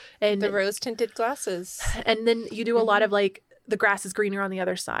the rose tinted glasses. And then you do a lot of like, the grass is greener on the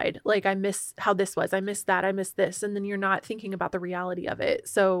other side. Like I miss how this was. I miss that. I miss this. And then you're not thinking about the reality of it.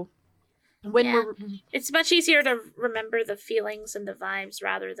 So it's much easier to remember the feelings and the vibes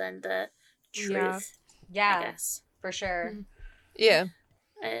rather than the truth. Yeah. I guess. For sure. Yeah.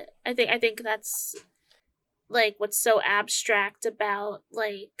 I think that's like what's so abstract about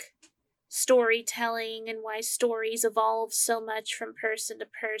like storytelling and why stories evolve so much from person to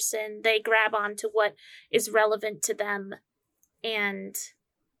person. They grab onto what is relevant to them, and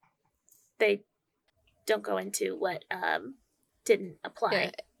they don't go into what didn't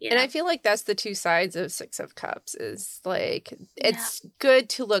apply. And I feel like that's the two sides of 6 of Cups, is like it's good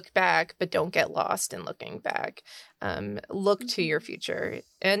to look back, but don't get lost in looking back. Look to your future,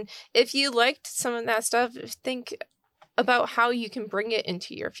 and if you liked some of that stuff, think about how you can bring it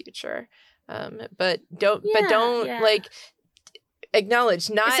into your future. But don't like acknowledge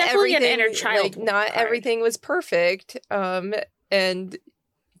not everything. An inner child, like not everything was perfect. And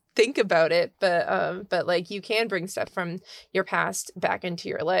think about it, but like you can bring stuff from your past back into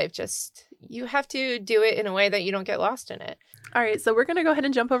your life. Just you have to do it in a way that you don't get lost in it. All right, so we're gonna go ahead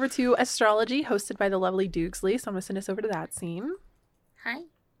and jump over to astrology, hosted by the lovely Dukesley. So I'm gonna send us over to that scene. Hi.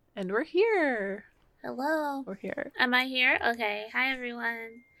 And we're here. Hello. We're here. Am I here? Okay. Hi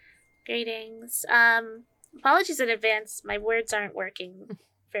everyone. Greetings. Apologies in advance. My words aren't working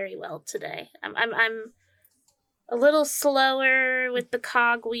very well today. I'm a little slower with the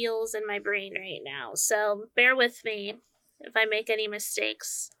cog wheels in my brain right now, so bear with me if I make any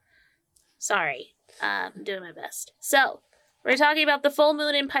mistakes. Sorry. I'm doing my best. So, we're talking about the full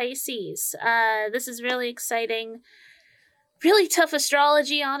moon in Pisces. This is really exciting. Really tough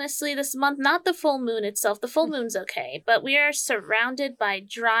astrology, honestly, this month. Not the full moon itself. The full moon's okay, but we are surrounded by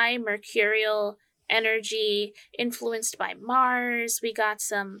dry mercurial energy influenced by Mars. We got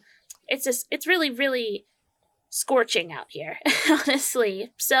some... It's really, really scorching out here,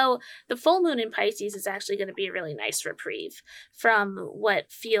 honestly. So the full moon in Pisces is actually going to be a really nice reprieve from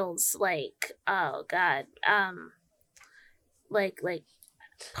what feels like, oh god, like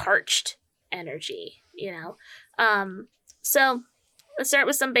parched energy, So let's start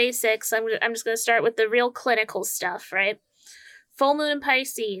with some basics. I'm just going to start with the real clinical stuff, right? Full moon in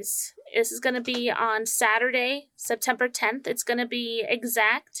Pisces. This is going to be on Saturday, September 10th. It's going to be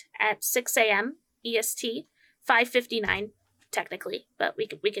exact at 6 a.m. EST, 5:59 technically, but we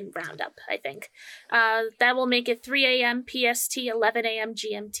can round up, I think. That will make it 3 a.m. PST, 11 a.m.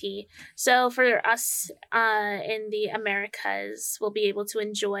 GMT. So for us in the Americas, we'll be able to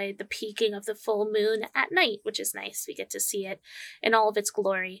enjoy the peaking of the full moon at night, which is nice. We get to see it in all of its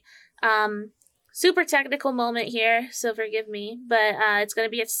glory. Super technical moment here, so forgive me, but it's going to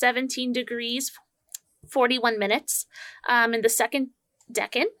be at 17 degrees, 41 minutes in the second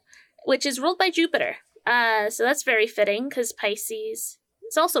decan, which is ruled by Jupiter. So that's very fitting because Pisces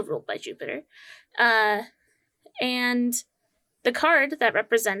is also ruled by Jupiter. And the card that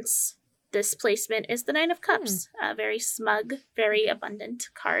represents this placement is the Nine of Cups. A very smug, very abundant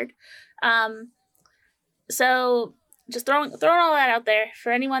card. So just throwing all that out there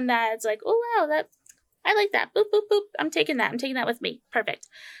for anyone that's like, oh wow, I like that. Boop, boop, boop. I'm taking that with me. Perfect.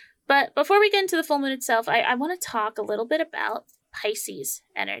 But before we get into the full moon itself, I want to talk a little bit about Pisces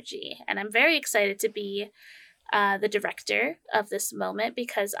energy. And I'm very excited to be the director of this moment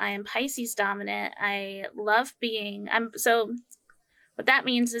because I am Pisces dominant. I love so what that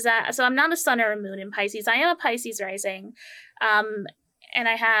means is that, so I'm not a sun or a moon in Pisces. I am a Pisces rising. And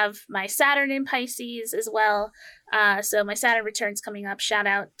I have my Saturn in Pisces as well. So my Saturn return's coming up. Shout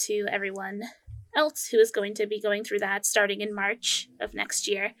out to everyone else who is going to be going through that starting in March of next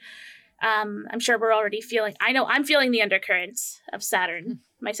year. I'm sure we're already I know I'm feeling the undercurrents of Saturn,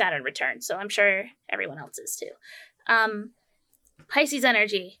 my Saturn return. So I'm sure everyone else is too. Pisces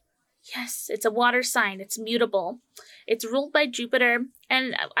energy. Yes, it's a water sign. It's mutable. It's ruled by Jupiter.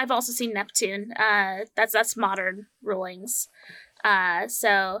 And I've also seen Neptune. That's modern rulings.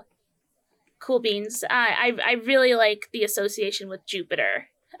 So cool beans. I really like the association with Jupiter,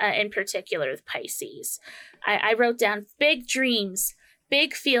 in particular with Pisces. I wrote down big dreams,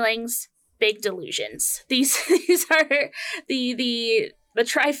 big feelings, big delusions. These are the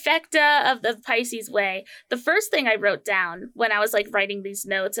trifecta of the Pisces way. The first thing I wrote down when I was like writing these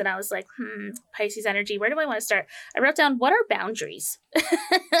notes and I was like, Pisces energy, where do I want to start? I wrote down, what are boundaries?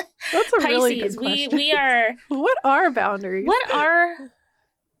 That's a Pisces, really good question. we are. What are boundaries?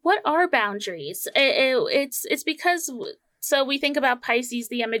 What are boundaries? It's because, so we think about Pisces,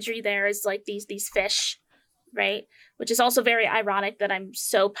 the imagery there is like these fish, right? Which is also very ironic that I'm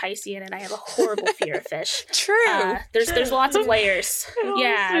so Piscean and I have a horrible fear of fish. True. There's lots of layers.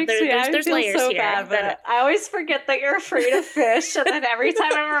 Yeah, there's layers so here. Bad, but I always forget that you're afraid of fish, and then every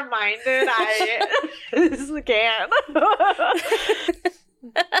time I'm reminded, this again.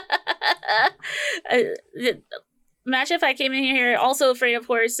 Imagine if I came in here also afraid of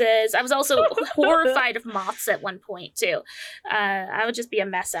horses. I was also horrified of moths at one point too. I would just be a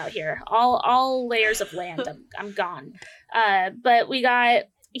mess out here. All layers of land. I'm gone. But we got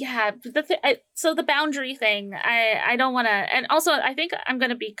so the boundary thing. I don't want to. And also I think I'm going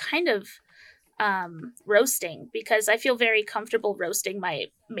to be kind of roasting because I feel very comfortable roasting my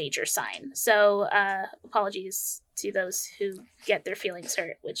major sign. So apologies to those who get their feelings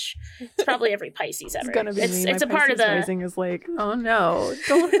hurt, which is probably every Pisces ever. It's gonna be me. It's My a part of Pisces the rising is like, oh no,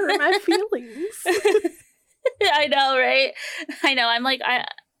 don't hurt my feelings. I know, right? I know. I'm like, I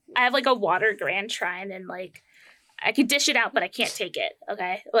have like a water grand trine and like I can dish it out, but I can't take it.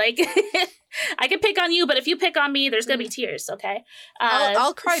 Okay. Like I can pick on you, but if you pick on me, there's going to be tears. Okay.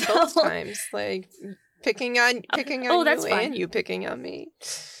 I'll cry both times. Like picking on you that's fine. and you picking on me.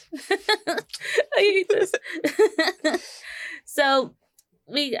 I hate this. So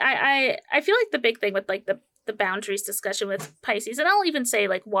I feel like the big thing with like the boundaries discussion with Pisces, and I'll even say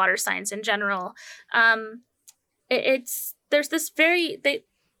like water signs in general, there's this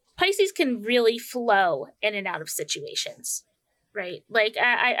Pisces can really flow in and out of situations, right? Like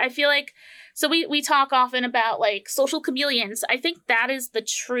I feel like, so we talk often about like social chameleons. I think that is the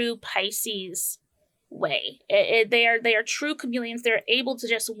true Pisces way. They are true chameleons. They're able to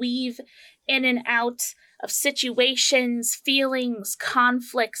just weave in and out of situations, feelings,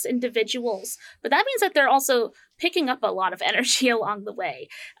 conflicts, individuals. But that means that they're also picking up a lot of energy along the way.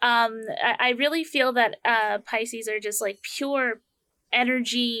 I really feel that Pisces are just like pure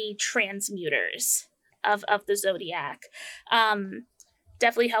energy transmuters of the zodiac.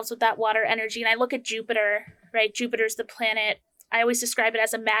 Definitely helps with that water energy. And I look at Jupiter, right? Jupiter's the planet. I always describe it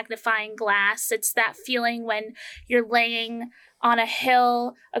as a magnifying glass. It's that feeling when you're laying on a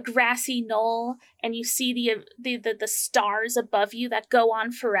hill, a grassy knoll, and you see the stars above you that go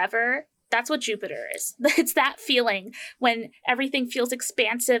on forever. That's what Jupiter is. It's that feeling when everything feels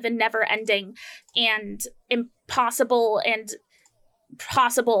expansive and never ending and impossible and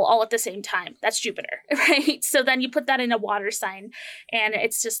possible all at the same time. That's Jupiter, right? So then you put that in a water sign and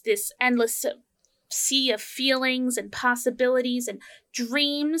it's just this endless sea of feelings and possibilities and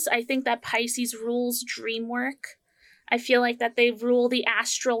dreams. I think that Pisces rules dream work. I feel like that they rule the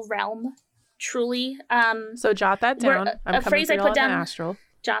astral realm, truly. So jot that down. I'm a phrase I put down. Astral.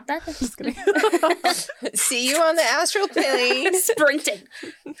 Jot that. Just kidding. See you on the astral plane. Sprinting.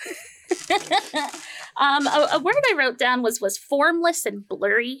 A word I wrote down was formless and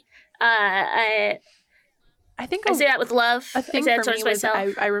blurry. I think I say that with love. A thing I say that for me towards was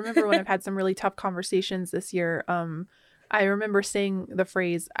myself. I remember when I've had some really tough conversations this year. I remember saying the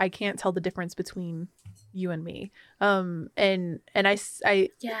phrase, "I can't tell the difference between you and me." And I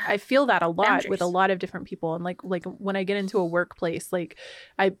feel that a lot Boundaries. with a lot of different people. And like when I get into a workplace, like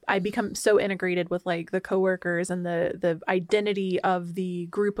I become so integrated with like the coworkers and the identity of the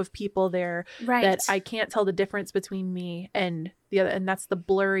group of people there Right. that I can't tell the difference between me and the other. And that's the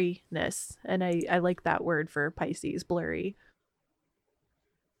blurriness. And I like that word for Pisces, blurry.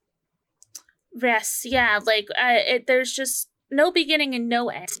 Yes, yeah, like there's just no beginning and no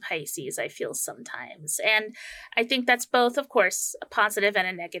end to Pisces, I feel sometimes. And I think that's both, of course, a positive and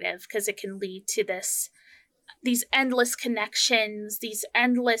a negative, because it can lead to these endless connections, this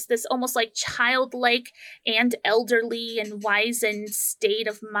almost like childlike and elderly and wizened state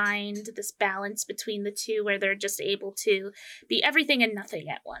of mind, this balance between the two where they're just able to be everything and nothing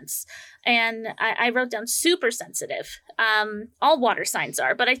at once. And I wrote down super sensitive. All water signs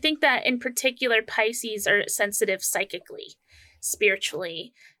are, but I think that in particular Pisces are sensitive psychically,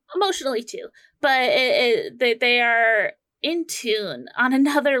 spiritually, emotionally too. But they are in tune on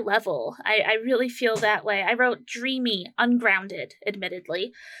another level. I really feel that way. I wrote dreamy, ungrounded,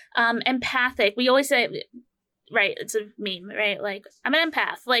 admittedly. Empathic. We always say, right, it's a meme, right? Like, I'm an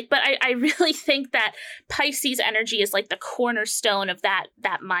empath. Like, but I really think that Pisces energy is like the cornerstone of that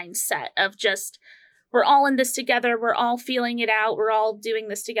mindset of just, we're all in this together. We're all feeling it out. We're all doing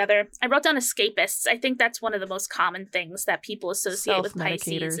this together. I wrote down escapists. I think that's one of the most common things that people associate with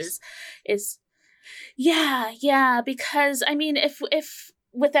Pisces is yeah, because I mean, if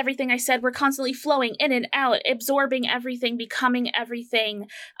with everything I said, we're constantly flowing in and out, absorbing everything, becoming everything,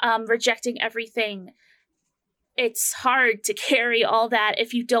 rejecting everything, it's hard to carry all that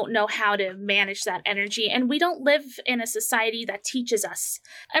if you don't know how to manage that energy. And we don't live in a society that teaches us.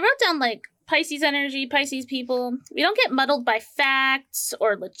 I wrote down like Pisces energy, Pisces people. We don't get muddled by facts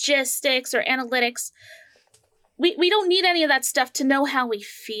or logistics or analytics. We don't need any of that stuff to know how we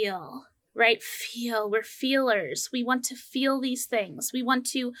feel. Right? We're feelers. We want to feel these things. We want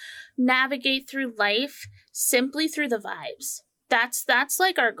to navigate through life simply through the vibes. That's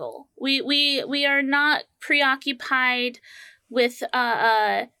like our goal. We are not preoccupied with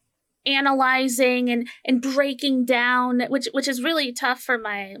analyzing and breaking down, which is really tough for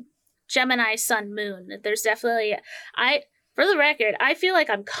my Gemini sun moon. There's definitely for the record, I feel like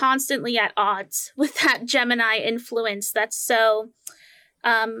I'm constantly at odds with that Gemini influence. That's so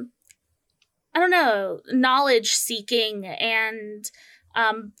I don't know, knowledge seeking and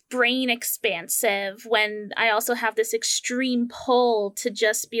brain expansive, when I also have this extreme pull to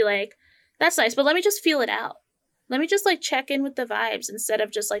just be like, that's nice, but let me just feel it out. Let me just like check in with the vibes instead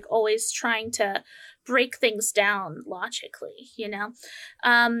of just like always trying to break things down logically, you know?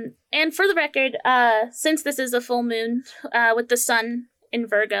 And for the record, since this is a full moon with the sun in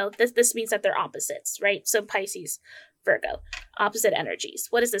Virgo, this means that they're opposites, right? So Pisces, Virgo, opposite energies.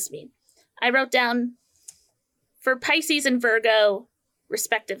 What does this mean? I wrote down for Pisces and Virgo,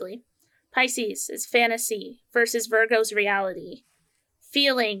 respectively, Pisces is fantasy versus Virgo's reality,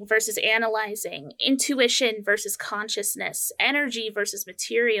 feeling versus analyzing, intuition versus consciousness, energy versus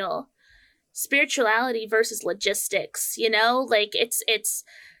material, spirituality versus logistics. You know, like it's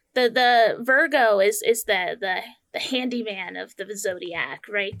the Virgo is the handyman of the zodiac,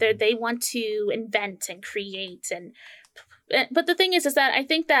 right? They want to invent and create but the thing is that I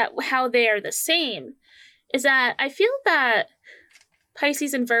think that how they are the same is that I feel that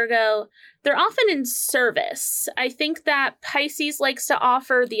Pisces and Virgo, they're often in service. I think that Pisces likes to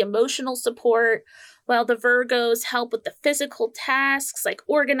offer the emotional support, while the Virgos help with the physical tasks like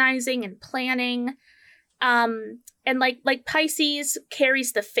organizing and planning. And like Pisces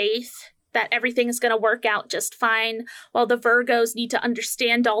carries the faith that everything is going to work out just fine, while the Virgos need to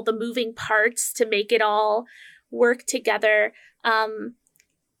understand all the moving parts to make it all work together. I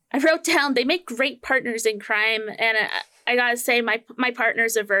wrote down they make great partners in crime, and I gotta say my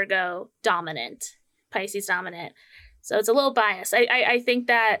partner's a Virgo dominant, Pisces dominant, so it's a little biased. I think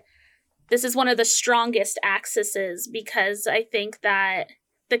that this is one of the strongest axes because I think that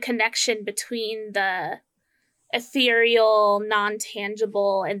the connection between the ethereal,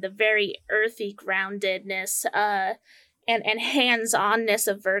 non-tangible, and the very earthy groundedness and hands-onness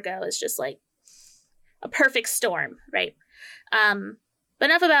of Virgo is just like a perfect storm, right? But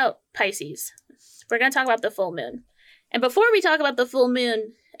enough about Pisces. We're going to talk about the full moon. And before we talk about the full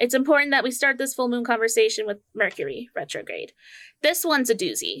moon, it's important that we start this full moon conversation with Mercury retrograde. This one's a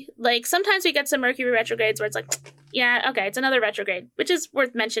doozy. Like, sometimes we get some Mercury retrogrades where it's like, yeah, okay, it's another retrograde, which is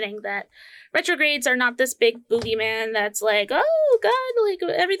worth mentioning that retrogrades are not this big boogeyman that's like, oh, God, like,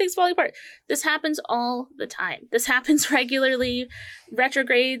 everything's falling apart. This happens all the time. This happens regularly.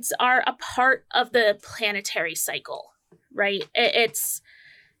 Retrogrades are a part of the planetary cycle, right? It's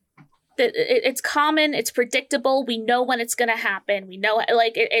common, it's predictable, we know when it's gonna happen, we know,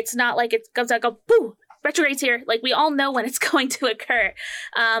 like, it's not like it comes out, go, boo, retrograde's here, like, we all know when it's going to occur.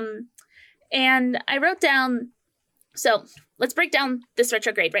 And I wrote down, so let's break down this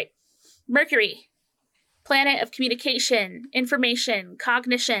retrograde, right? Mercury, planet of communication, information,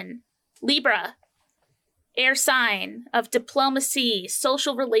 cognition. Libra, air sign of diplomacy,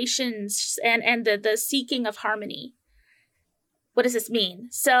 social relations, and the seeking of harmony. What does this mean?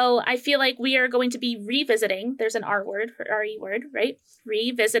 So I feel like we are going to be revisiting, there's an R word, or RE word, right?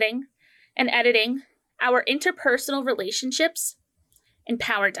 Revisiting and editing our interpersonal relationships and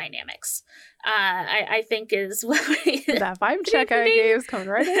power dynamics. I think is what we... That vibe check I gave is coming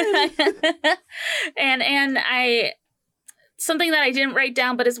right in. and I... Something that I didn't write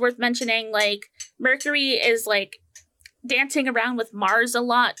down but is worth mentioning, like, Mercury is, like, dancing around with Mars a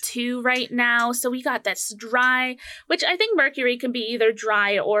lot too right now, so we got this dry, which I think Mercury can be either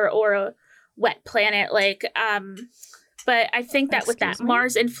dry or a wet planet, like, but I think that with that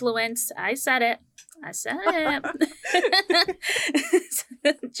Mars influence, I said it,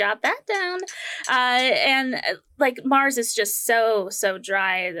 jot that down, and like, Mars is just so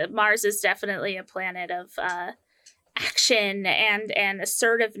dry. Mars is definitely a planet of action and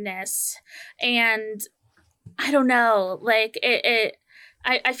assertiveness, and I don't know, like,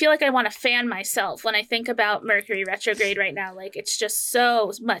 I feel like I want to fan myself when I think about Mercury retrograde right now. Like, it's just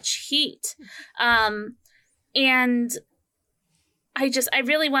so much heat. And I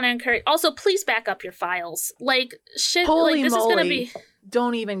really want to encourage, also, please back up your files. Like, shit, holy like, this moly. is going to be...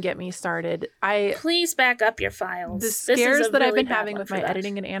 Don't even get me started. Please back up your files. The scares that I've been having with my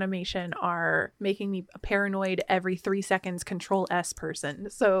editing and animation are making me a paranoid every 3 seconds Control S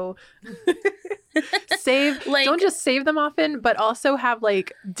person. So save, like, don't just save them often, but also have,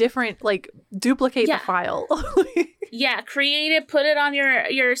 like, different, like, duplicate the file. Yeah, create it, put it on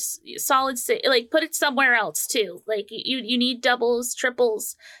your solid state, like, put it somewhere else too. Like, you need doubles,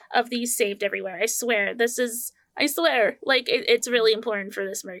 triples of these saved everywhere. I swear, like, it's really important for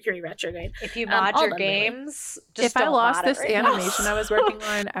this Mercury retrograde. If you mod your games, if I lost this animation I was working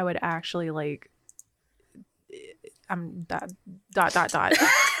on, I would actually, like, dot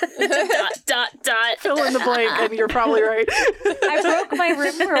fill in the blank, and you're probably right. I broke my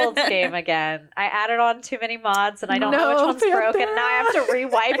RimWorld game again. I added on too many mods, and I don't know which one's broken. And now I have to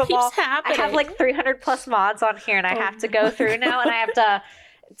rewipe them all. Happening. I have like 300 plus mods on here, and I have to go through now, and I have to...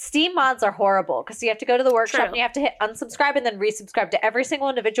 Steam mods are horrible because you have to go to the workshop and you have to hit unsubscribe and then resubscribe to every single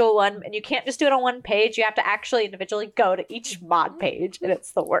individual one, and you can't just do it on one page. You have to actually individually go to each mod page, and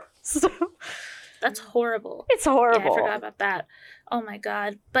it's the worst. That's horrible. It's horrible. Yeah, I forgot about that. Oh my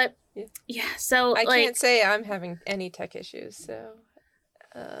god. But yeah, so I like, can't say I'm having any tech issues, so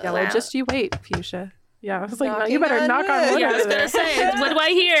yeah, well, just you wait, Fuchsia. Yeah, I was like, no, you better knock on wood. Yeah, I was gonna say, what do I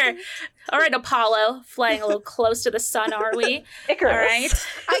hear? All right, Apollo, flying a little close to the sun, are we? Icarus. All right.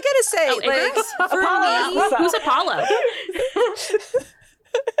 I gotta say, like, for Apollo. me, Who's Apollo?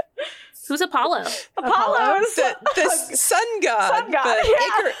 Who's Apollo? Apollo's the sun god. Sun god, But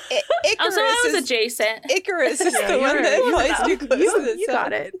yeah. Icarus So I was is adjacent. Icarus is the one that flies too close to the You sun.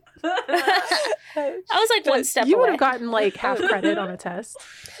 got it. I was like one step You away. would have gotten like half credit on a test.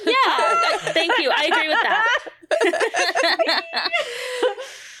 Yeah, thank you. I agree with that.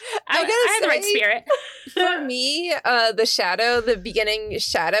 I had the right spirit. For me, the beginning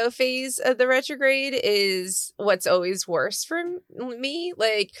shadow phase of the retrograde is what's always worse for me.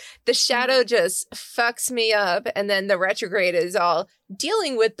 Like, the shadow just fucks me up, and then the retrograde is all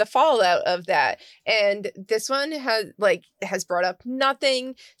dealing with the fallout of that. And this one has brought up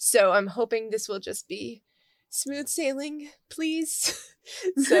nothing, so I'm hoping this will just be smooth sailing, please.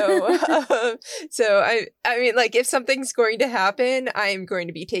 So I mean, like, if something's going to happen, I'm going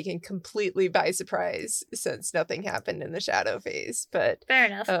to be taken completely by surprise, since nothing happened in the shadow phase. But fair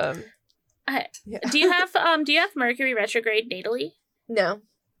enough. Yeah. Do you have Mercury retrograde natally? No.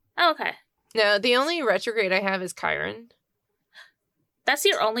 Oh, okay. No, the only retrograde I have is Chiron. That's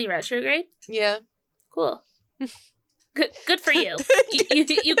your only retrograde? Yeah. Cool. Good for you.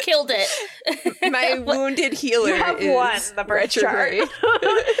 You killed it. My wounded healer You have is won the birth chart.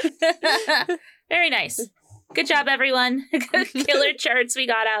 retrograde. Very nice. Good job, everyone. Killer charts we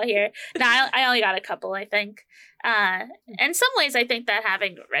got out here. No, I only got a couple, I think. In some ways, I think that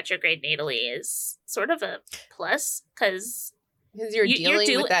having retrograde natally is sort of a plus, because you're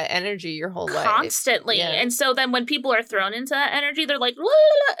dealing with that energy your whole life. Constantly. Yeah. And so then when people are thrown into that energy, they're like,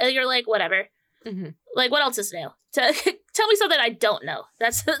 and you're like, whatever. Mm-hmm. Like, what else is new? Tell me something I don't know.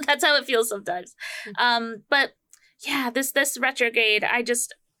 That's how it feels sometimes. But yeah, this retrograde, I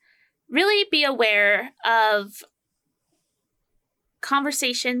just really be aware of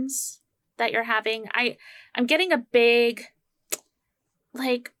conversations that you're having. I'm getting a big,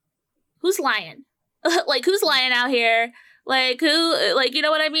 like, who's lying? Like, who's lying out here? Like, who, like, you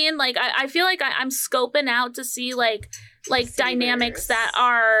know what I mean? Like, I feel like I'm scoping out to see, like dynamics that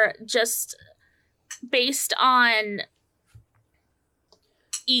are just based on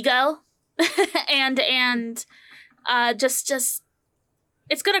ego and just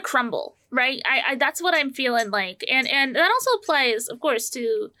it's gonna crumble, right? I that's what I'm feeling like, and that also applies, of course,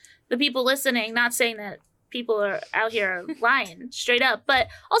 to the people listening. Not saying that people are out here lying straight up, but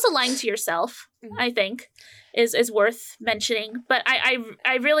also lying to yourself, I think, is worth mentioning. But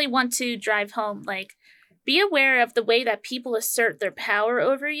I really want to drive home, like, be aware of the way that people assert their power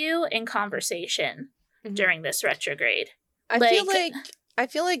over you in conversation during this retrograde. I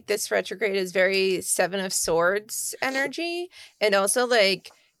feel like this retrograde is very Seven of Swords energy, and also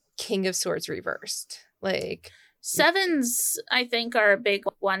like King of Swords reversed. Like sevens, I think, are a big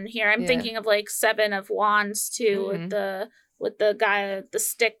one here. I'm thinking of like Seven of Wands too, with the guy with the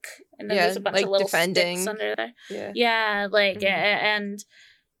stick, and then there's a bunch of little sticks under there. Yeah, like and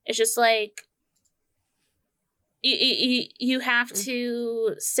it's just like you have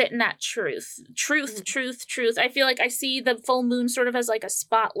to sit in that truth. I feel like I see the full moon sort of as like a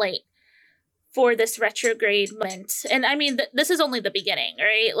spotlight for this retrograde moment. And I mean, this is only the beginning,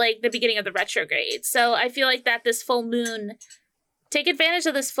 right? Like the beginning of the retrograde. So I feel like that this full moon, take advantage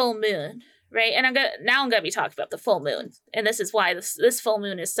of this full moon, right? And I'm gonna be talking about the full moon. And this is why this full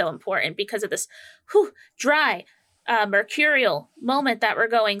moon is so important, because of this dry, mercurial moment that we're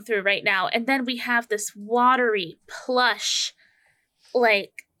going through right now. And then we have this watery, plush,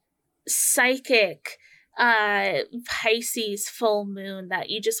 like psychic Pisces full moon that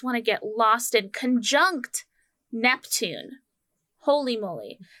you just want to get lost in, conjunct Neptune. Holy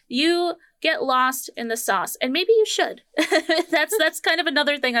moly. You get lost in the sauce, and maybe you should. That's kind of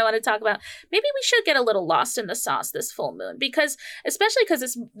another thing I want to talk about. Maybe we should get a little lost in the sauce this full moon, because especially because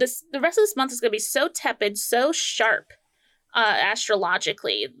the rest of this month is going to be so tepid, so sharp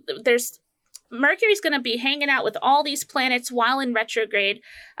astrologically. Mercury's going to be hanging out with all these planets while in retrograde.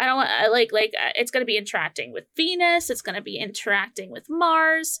 I don't want it's going to be interacting with Venus. It's going to be interacting with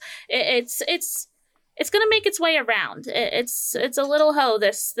Mars. It's going to make its way around. It's a little hoe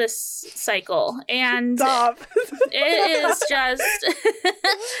this cycle, and Stop. It is just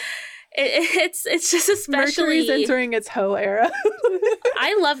it's just especially Mercury's entering its hoe era.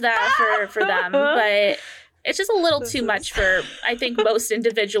 I love that for them, but it's just a little too much for, I think, most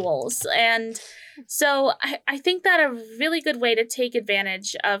individuals. And so I think that a really good way to take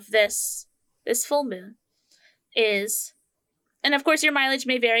advantage of this full moon is, and of course your mileage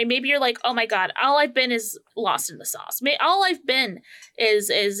may vary. Maybe you're like, oh my God, all I've been is lost in the sauce. All I've been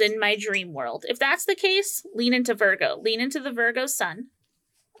is in my dream world. If that's the case, lean into Virgo. Lean into the Virgo sun.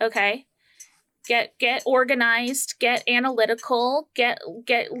 Okay? Get organized, get analytical, get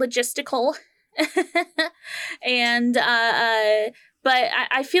logistical. And but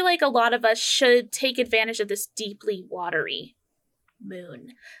I feel like a lot of us should take advantage of this deeply watery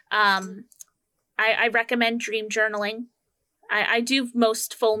moon. I recommend dream journaling. I do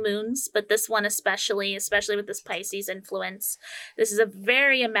most full moons, but this one especially with this Pisces influence. This is a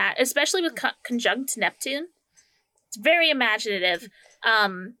very especially with conjunct Neptune. It's very imaginative.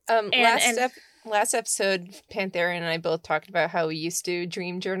 Last episode, Panthera and I both talked about how we used to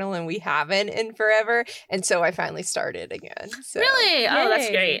dream journal and we haven't in forever. And so I finally started again. So. Really? Oh, that's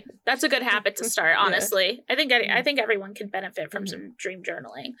Yay. great. That's a good habit to start, honestly. Yeah. I think everyone can benefit from some dream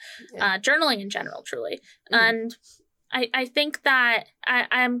journaling. Yeah. Journaling in general, truly. And I think that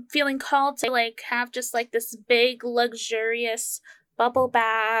I'm feeling called to like have just like this big, luxurious bubble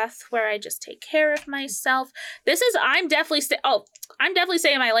bath where I just take care of myself. I'm definitely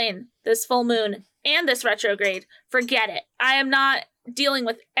staying in my lane this full moon and this retrograde. Forget it. I am not dealing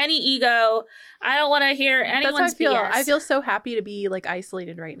with any ego. I don't want to hear anyone's That's how BS. I feel so happy to be like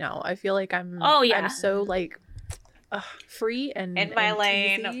isolated right now. I feel like I'm I'm so like free and in my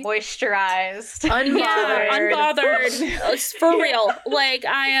lane, easy. Moisturized, unbothered. For real. Like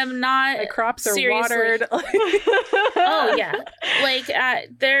I am not. My crops are seriously. watered. Oh yeah, like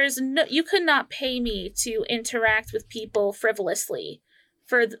there's no. You could not pay me to interact with people frivolously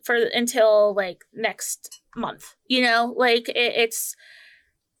for until like next month. You know, like it's.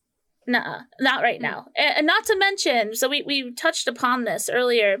 Nuh-uh, not right now. And not to mention, so we touched upon this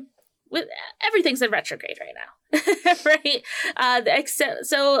earlier. With everything's in retrograde right now, right? Except,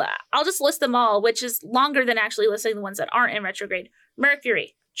 so I'll just list them all, which is longer than actually listing the ones that aren't in retrograde.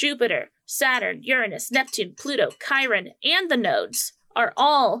 Mercury, Jupiter, Saturn, Uranus, Neptune, Pluto, Chiron, and the nodes are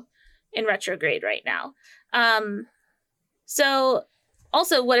all in retrograde right now. So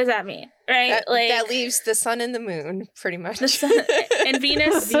also, what does that mean, right? That leaves the sun and the moon, pretty much. The sun and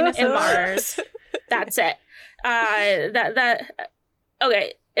Venus and Mars. That's it.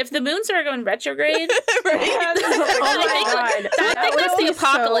 Okay. If the moons are going retrograde, Right. I think that's the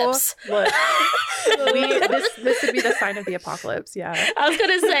apocalypse. This would be the sign of the apocalypse. Yeah, I was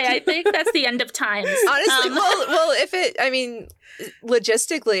gonna say, I think that's the end of times. Honestly, well,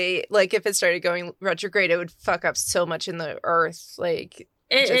 logistically, like if it started going retrograde, it would fuck up so much in the earth, like.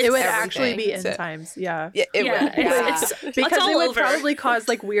 It would actually be end times. Yeah, it would. Yeah. It's Because all it would over. probably cause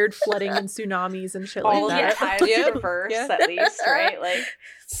like weird flooding and tsunamis and shit all like of the that. times reverse, at least, right? Like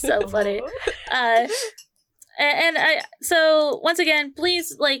So funny. So once again,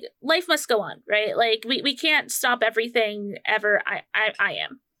 please, like, life must go on, right? Like we can't stop everything ever. I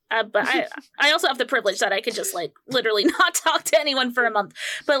am. But I also have the privilege that I could just like literally not talk to anyone for a month.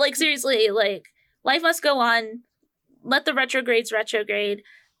 But like seriously, like life must go on. Let the retrogrades retrograde.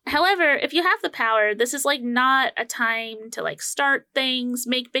 However, if you have the power, this is like not a time to like start things,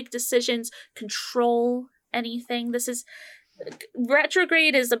 make big decisions, control anything. This is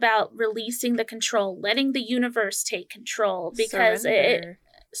retrograde is about releasing the control, letting the universe take control because Surrender.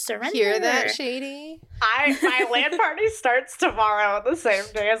 Surrender. Hear that, Shady? my land party starts tomorrow on the same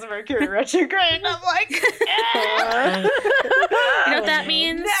day as Mercury retrograde. I'm like, You know what that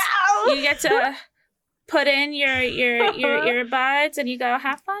means? no. You get to put in your earbuds and you go,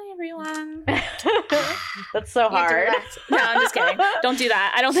 have fun, everyone. That's so You have to hard. relax. No, I'm just kidding. Don't do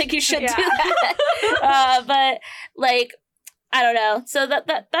that. I don't think you should do that. But like, I don't know. So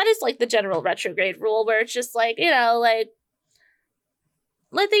that is like the general retrograde rule where it's just like, you know, like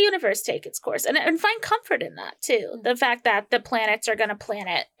let the universe take its course and find comfort in that too. The fact that the planets are going to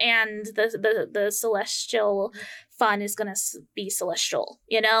planet and the celestial fun is going to be celestial,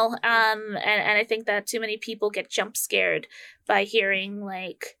 you know? And I think that too many people get jump scared by hearing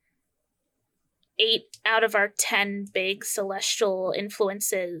like 8 out of our 10 big celestial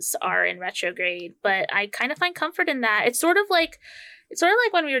influences are in retrograde, but I kind of find comfort in that. It's sort of like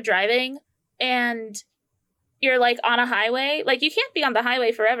when we were driving and you're like on a highway, like you can't be on the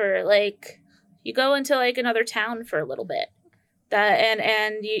highway forever. Like you go into like another town for a little bit,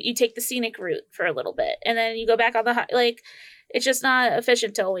 and you take the scenic route for a little bit, and then you go back on the like. It's just not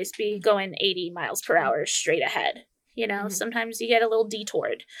efficient to always be going 80 miles per hour straight ahead. You know, sometimes you get a little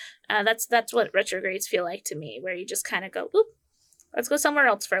detoured. That's what retrogrades feel like to me, where you just kind of go, oop, let's go somewhere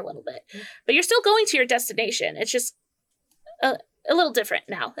else for a little bit, but you're still going to your destination. It's just a little different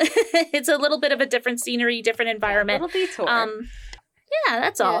now. It's a little bit of a different scenery, different environment. A little detour. Yeah,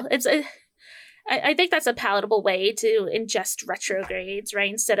 that's all. It's I think that's a palatable way to ingest retrogrades,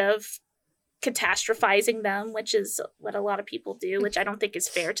 right? Instead of catastrophizing them, which is what a lot of people do, which I don't think is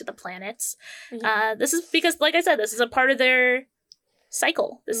fair to the planets. This is because, like I said, this is a part of their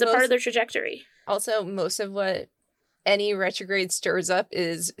cycle. This is a part of their trajectory. Also, most of what any retrograde stirs up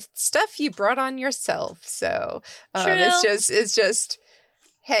is stuff you brought on yourself. So it's just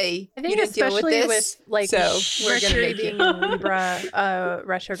hey, I think you didn't deal with especially this, with like so we're gonna Mercury make being you. Libra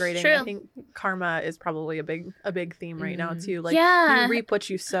retrograding. True. I think karma is probably a big theme right now too. Like Yeah. you reap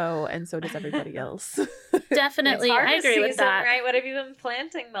what you sow, and so does everybody else. Definitely, It's I harvest agree with season, that. right? What have you been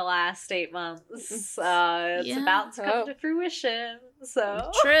planting the last 8 months? It's Yeah. about to come to fruition.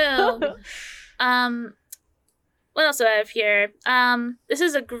 So True. What else do I have here? This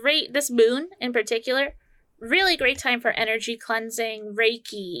is this moon in particular, really great time for energy cleansing,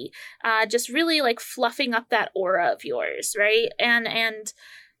 Reiki, just really like fluffing up that aura of yours, right? And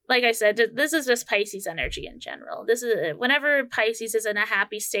like I said, this is just Pisces energy in general. This is whenever Pisces is in a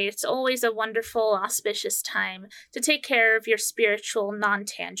happy state, it's always a wonderful, auspicious time to take care of your spiritual,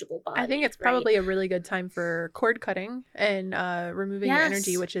 non-tangible body. I think it's probably a really good time for cord cutting and removing the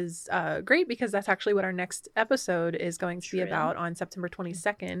energy, which is great because that's actually what our next episode is going to be about on September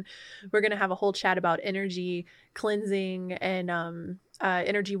 22nd. We're going to have a whole chat about energy cleansing and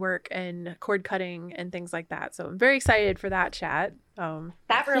energy work and cord cutting and things like that. So I'm very excited for that chat.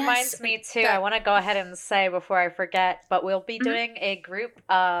 That reminds me too. I want to go ahead and say before I forget, but we'll be doing a group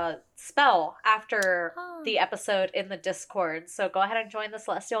spell after the episode in the Discord. So go ahead and join the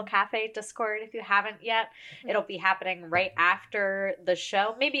Celestial Cafe Discord if you haven't yet. It'll be happening right after the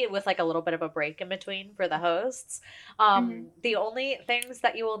show, maybe with like a little bit of a break in between for the hosts. The only things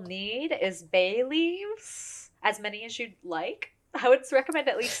that you will need is bay leaves, as many as you'd like. I would recommend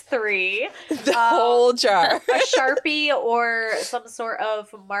at least 3. The whole jar. A Sharpie or some sort of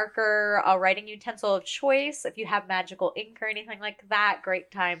marker, a writing utensil of choice. If you have magical ink or anything like that,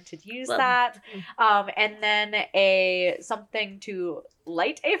 great time to use that. And then something to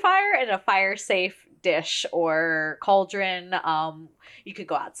light a fire and a fire-safe dish or cauldron. You could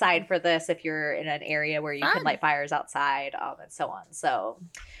go outside for this if you're in an area where you can light fires outside, and so on. So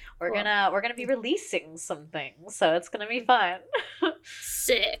we're gonna be releasing some things, so it's gonna be fun.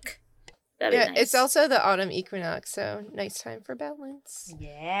 Sick. That'd be nice. It's also the autumn equinox, so nice time for balance.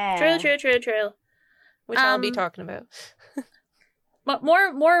 Yeah. True. Which I'll be talking about. But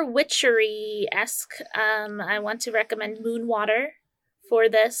more witchery-esque, I want to recommend moon water for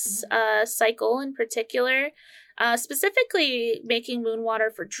this cycle in particular. Specifically making moon water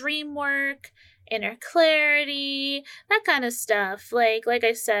for dream work, inner clarity, that kind of stuff. Like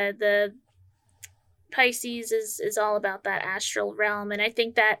I said, the Pisces is all about that astral realm, and I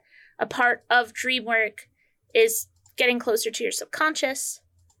think that a part of dream work is getting closer to your subconscious,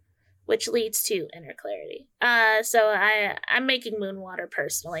 which leads to inner clarity. So I'm making moon water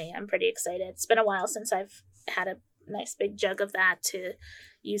personally. I'm pretty excited. It's been a while since I've had a nice big jug of that to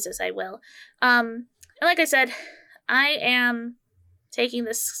use as I will. And like I said, I am taking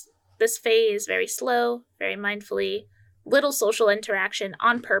this phase very slow, very mindfully, little social interaction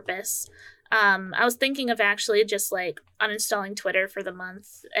on purpose. I was thinking of actually just like uninstalling Twitter for the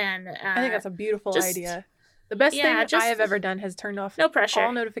month, and I think that's a beautiful idea. The best thing I have ever done has turned off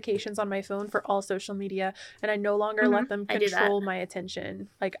all notifications on my phone for all social media, and I no longer let them control my attention.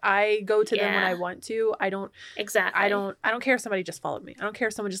 Like I go to them when I want to. I don't care if somebody just followed me. I don't care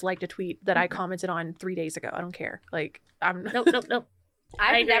if someone just liked a tweet that I commented on 3 days ago. I don't care. Like I'm nope.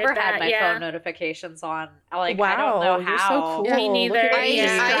 I've never had my phone notifications on. Like, wow, I don't know you're how. so cool. Me neither.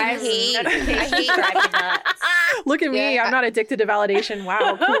 I hate notifications. Drive me nuts. Look at me. I'm not addicted to validation.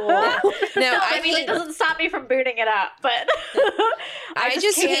 Wow, cool. No, I mean, it doesn't stop me from booting it up, but I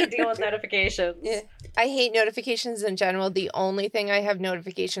just can't deal with notifications. Yeah. I hate notifications in general. The only thing I have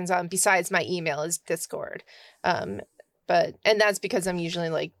notifications on besides my email is Discord. And that's because I'm usually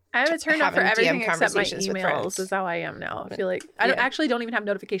like I have it turned off for everything except my conversations with emails. friends. Is how I am now. I feel like I don't even have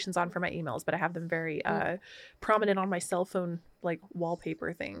notifications on for my emails, but I have them very prominent on my cell phone like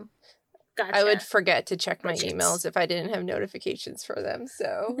wallpaper thing. Gotcha. I would forget to check my emails if I didn't have notifications for them.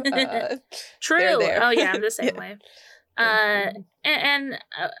 So true. Oh yeah, I'm the same way. And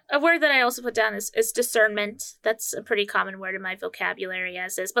a word that I also put down is discernment. That's a pretty common word in my vocabulary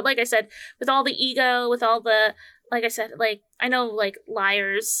as is. But like I said, with all the ego, with all the, like I said, like I know like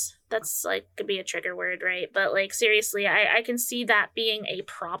liars, that's like could be a trigger word, right? But like seriously, I can see that being a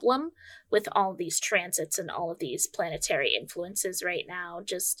problem with all these transits and all of these planetary influences right now.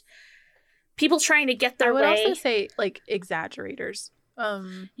 Just people trying to get their way. I would also say like exaggerators.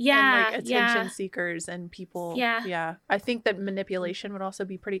 And like attention seekers and people. Yeah. I think that manipulation would also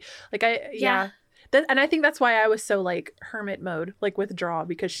be pretty like and I think that's why I was so like hermit mode, like withdraw,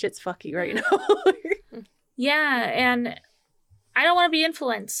 because shit's fucky right now. Yeah, and I don't want to be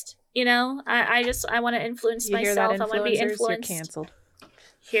influenced, you know? I want to influence myself. I want to be influenced. You're canceled.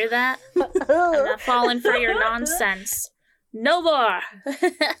 Hear that? I'm not falling for your nonsense. No more.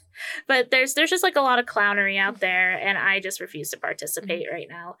 But there's just like a lot of clownery out there, and I just refuse to participate right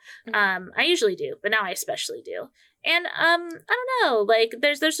now. I usually do, but now I especially do. And I don't know, like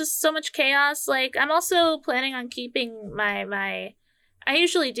there's just so much chaos. Like I'm also planning on keeping my I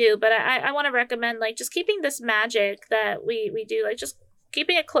usually do, but I want to recommend like just keeping this magic that we do, like just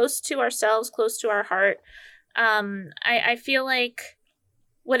keeping it close to ourselves, close to our heart. I feel like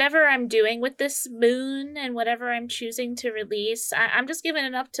whatever I'm doing with this moon and whatever I'm choosing to release, I'm just giving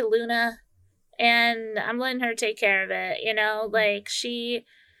it up to Luna, and I'm letting her take care of it, you know? Like, she's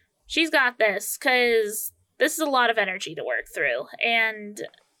got this, because this is a lot of energy to work through, and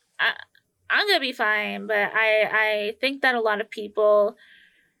I'm gonna be fine, but I think that a lot of people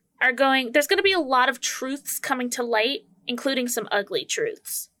there's going to be a lot of truths coming to light, including some ugly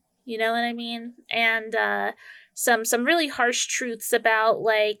truths. You know what I mean? And some really harsh truths about,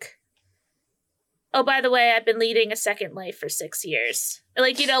 like, oh, by the way, I've been leading a second life for 6 years.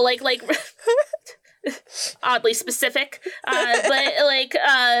 Like, you know, like oddly specific, but like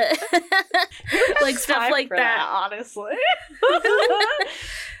like stuff like that. Honestly.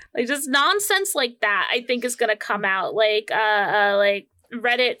 Like, just nonsense like that, I think, is gonna come out. Like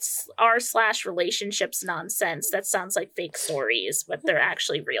Reddit's r/relationships nonsense that sounds like fake stories, but they're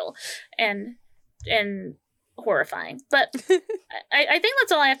actually real and horrifying. But I think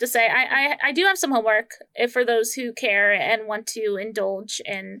that's all I have to say. I do have some homework for those who care and want to indulge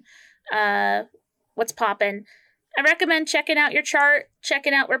in what's poppin'. I recommend checking out your chart,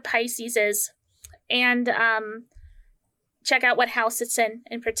 checking out where Pisces is, and check out what house it's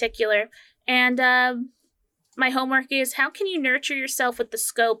in particular. And my homework is, how can you nurture yourself with the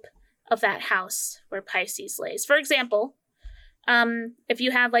scope of that house where Pisces lays? For example, if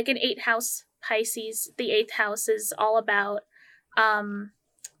you have like an 8th house Pisces, the 8th house is all about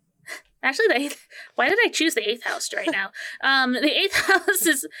actually the 8th, why did I choose the 8th house right now? The 8th house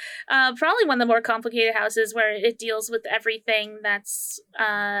is probably one of the more complicated houses, where it deals with everything that's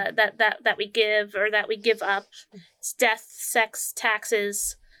that we give or that we give up. It's death, sex,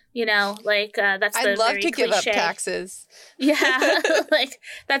 taxes. You know, like that's the I'd love very to give cliche. up taxes. Yeah, like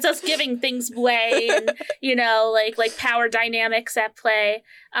that's us giving things away, and you know, like power dynamics at play.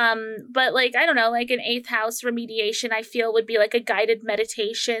 But like, I don't know, like an 8th house remediation, I feel, would be like a guided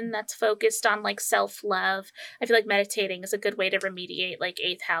meditation that's focused on like self-love. I feel like meditating is a good way to remediate like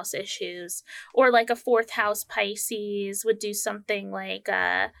 8th house issues. Or like a 4th house Pisces would do something like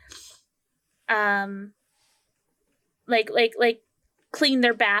clean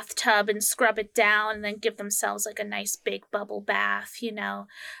their bathtub and scrub it down and then give themselves like a nice big bubble bath, you know,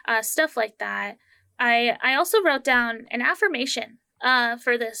 stuff like that. I also wrote down an affirmation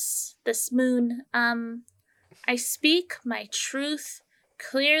for this moon. I speak my truth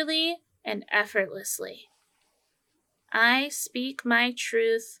clearly and effortlessly. I speak my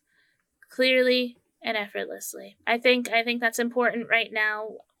truth clearly and effortlessly. I think that's important right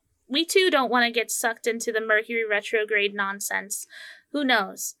now. We too don't want to get sucked into the Mercury retrograde nonsense. Who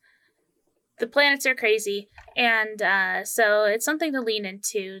knows? The planets are crazy, and so it's something to lean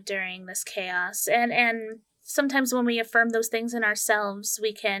into during this chaos. And sometimes when we affirm those things in ourselves,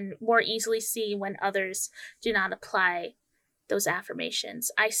 we can more easily see when others do not apply those affirmations.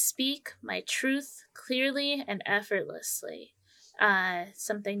 I speak my truth clearly and effortlessly.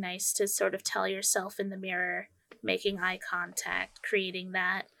 Something nice to sort of tell yourself in the mirror, making eye contact, creating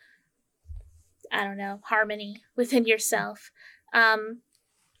that, I don't know, harmony within yourself.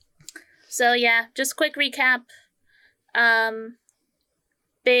 So yeah, just quick recap.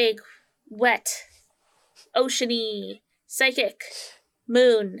 Big, wet, oceany, psychic,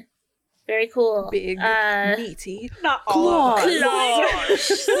 moon. Very cool. Big, meaty. Not all of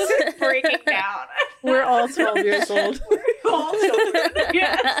Claws. breaking down. We're all 12 years old. We're all children.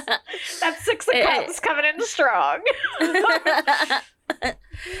 Yes. That's 6 of Cups coming in strong.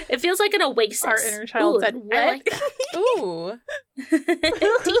 It feels like an oasis. Our inner child said, "What?" I like Ooh.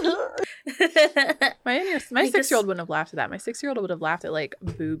 My 6-year-old wouldn't have laughed at that. My 6-year-old would have laughed at like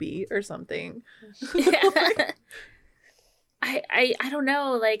booby or something. Yeah. I don't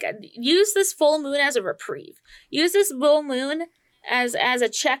know. Like, use this full moon as a reprieve. Use this full moon as a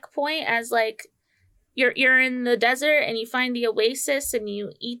checkpoint. As like you're in the desert and you find the oasis and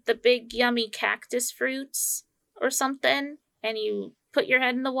you eat the big yummy cactus fruits or something, and you put your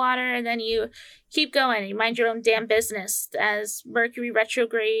head in the water, and then you keep going. You mind your own damn business as Mercury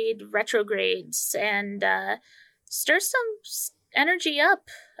retrogrades, and stir some energy up.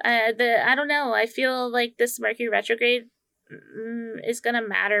 I don't know. I feel like this Mercury retrograde is gonna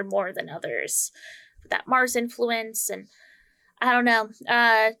matter more than others. That Mars influence, and I don't know.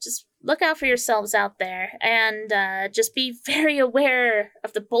 Just look out for yourselves out there, and just be very aware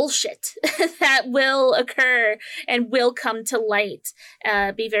of the bullshit that will occur and will come to light.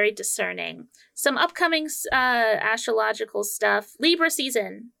 Be very discerning. Some upcoming astrological stuff. Libra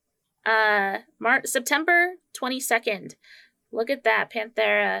season. September 22nd. Look at that,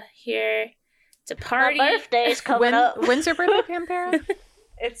 Panthera here to party. My birthday's coming up. When's your birthday, Panthera?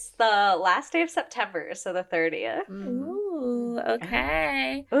 It's the last day of September, so the 30th. Ooh,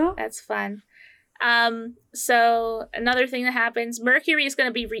 okay. Ooh. That's fun. So another thing that happens, Mercury is going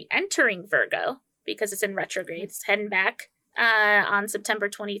to be re-entering Virgo because it's in retrograde. It's heading back on September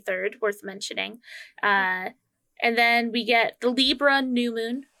 23rd, worth mentioning. And then we get the Libra new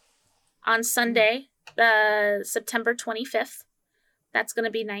moon on Sunday, September 25th. That's going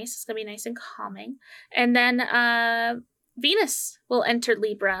to be nice. It's going to be nice and calming. And then Venus will enter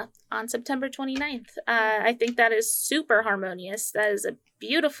Libra on September 29th. I think that is super harmonious. That is a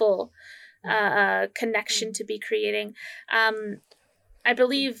beautiful connection to be creating. I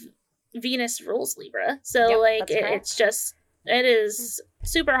believe Venus rules Libra. So it is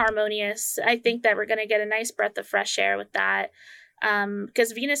super harmonious. I think that we're going to get a nice breath of fresh air with that.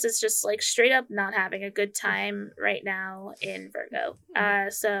 Because Venus is just like straight up not having a good time right now in Virgo.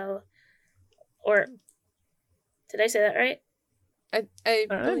 Or did I say that right? I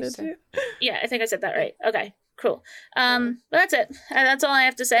believe so. Yeah, I think I said that right. Okay, cool. But that's it. That's all I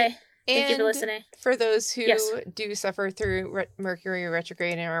have to say. Thank you for listening. For those who do suffer through Mercury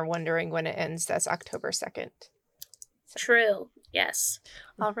retrograde and are wondering when it ends, that's October 2nd. True. Yes.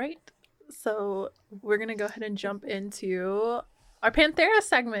 All right. So we're going to go ahead and jump into our Panthera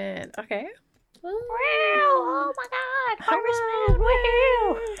segment. Okay. Wow! Oh my God! Harvest Moon!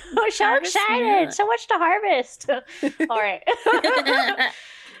 Woohoo! I'm so excited! Moon. So much to harvest! All right.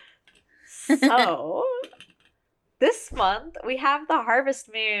 So, this month we have the Harvest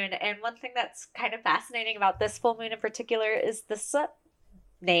Moon, and one thing that's kind of fascinating about this full moon in particular is the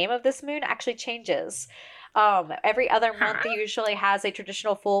name of this moon actually changes. Every other month usually has a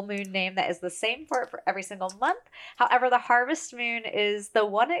traditional full moon name that is the same for every single month. However, the harvest moon is the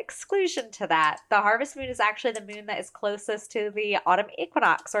one exclusion to that. The harvest moon is actually the moon that is closest to the autumn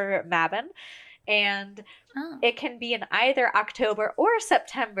equinox or Mabon. And it can be in either October or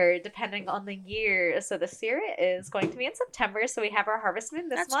September, depending on the year. So this year is going to be in September. So we have our harvest moon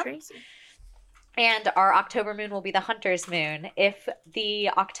this month. Crazy. And our October moon will be the hunter's moon. If the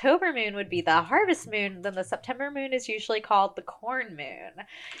October moon would be the harvest moon, then the September moon is usually called the corn moon.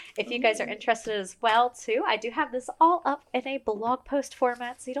 If you guys are interested as well, too, I do have this all up in a blog post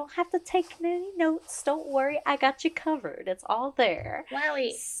format, so you don't have to take any notes. Don't worry, I got you covered. It's all there.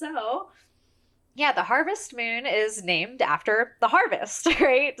 Wowie. So, yeah, the harvest moon is named after the harvest,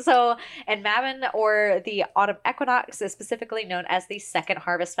 right? So, and Mabon, or the autumn equinox, is specifically known as the second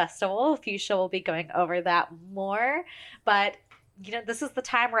harvest festival. Fuchsia will be going over that more, but you know, this is the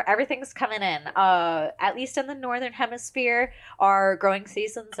time where everything's coming in. At least in the northern hemisphere, our growing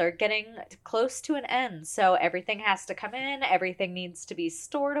seasons are getting close to an end. So everything has to come in. Everything needs to be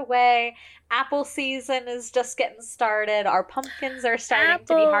stored away. Apple season is just getting started. Our pumpkins are starting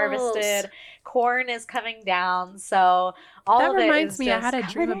to be harvested. Corn is coming down. So all that of it reminds is me, I just had a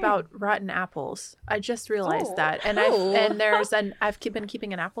dream coming in. about rotten apples. I just realized that, and I've been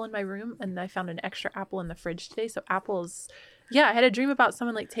keeping an apple in my room, and I found an extra apple in the fridge today. So apples. Yeah, I had a dream about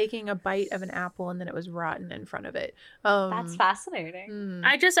someone like taking a bite of an apple and then it was rotten in front of it. That's fascinating.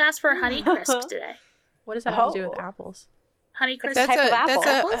 I just asked for Honeycrisp today. What does that have to do with apples? Honeycrisp.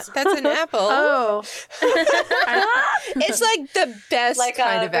 That's an apple. Oh. It's like the best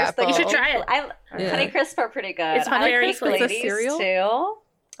kind of apple. You should try it. Honeycrisp are pretty good. It's very It's a cereal too.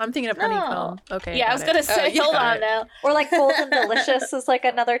 I'm thinking of honeycomb. Okay. Yeah, I was gonna say, hold on now. Or like Golden Delicious is like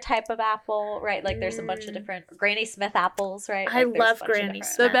another type of apple, right? Like there's a bunch of different Granny Smith apples, right? I like, love Granny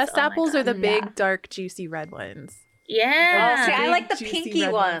Smith. The best apples are the big, dark, juicy red ones. Yeah. Oh, see, I like the pinky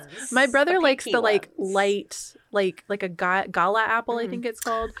ones. My brother likes the like ones. light, like a gala apple, I think it's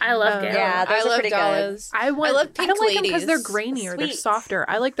called. I love gala. Yeah, those are pretty galas. good. I love pink I don't like them because they're ladies. grainier, they're Sweet. softer.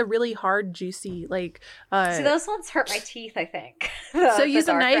 I like the really hard, juicy, like. See, those ones hurt my teeth, I think. So use a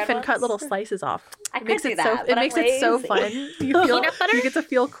dark knife red and cut ones. little slices off. I It could makes do it that, so. but It I'm makes it so lazy. fun. You feel. Peanut butter? You get to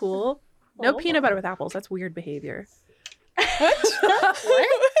feel cool. No Oh. peanut butter with apples. That's weird behavior. What?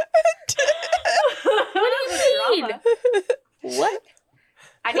 What do you mean? What?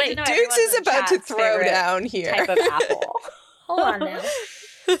 I need to know Dukes everyone's is in about to chat's throw favorite down here. type of apple. Hold on now.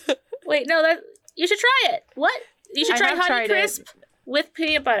 Wait, no, you should try it. What? You should I try have tried Honeycrisp with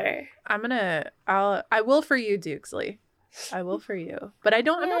peanut butter. I will for you, Dukesley. I will for you. But I'm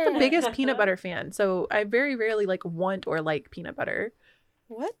not the biggest peanut butter fan, so I very rarely want or like peanut butter.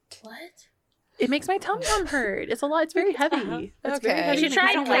 What? It makes my tum hurt. It's a lot. It's very heavy. It's Okay. very heavy. You should try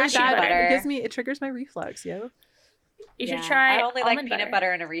I don't cashew that. butter. It triggers my reflux, yo. You should try. I only like almond peanut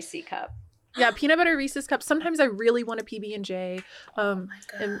butter in a Reese cup. Yeah, peanut butter Reese's cups. Sometimes I really want a PB&J. Oh my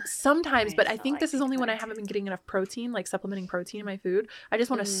God. And sometimes, but I don't think like this is only when I peanut haven't been getting enough protein, like supplementing protein in my food. I just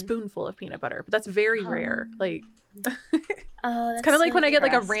want a spoonful of peanut butter, but that's very rare. Like, Oh, that's it's kind of like when I get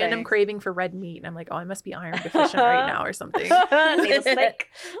like a interesting. random craving for red meat, and I'm like, oh, I must be iron deficient right now or something. Need a steak.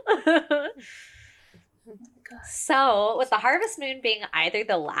 So, with the harvest moon being either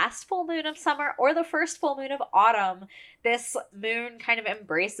the last full moon of summer or the first full moon of autumn, this moon kind of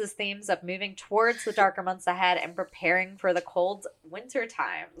embraces themes of moving towards the darker months ahead and preparing for the cold winter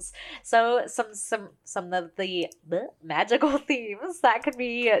times. So, some of the magical themes that could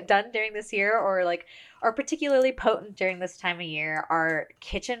be done during this year or like are particularly potent during this time of year are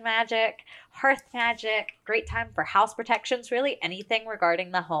kitchen magic, hearth magic, great time for house protections, really anything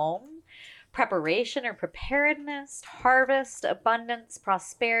regarding the home. Preparation or preparedness, harvest, abundance,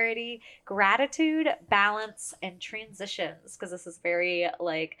 prosperity, gratitude, balance, and transitions. Because this is very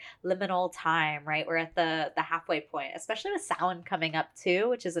like liminal time, right? We're at the halfway point, especially with Samhain coming up too,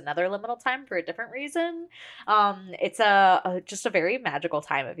 which is another liminal time for a different reason. It's just a very magical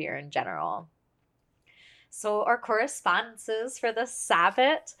time of year in general. So our correspondences for the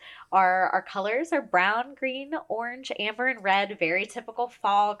Sabbath our colors are brown, green, orange, amber, and red. Very typical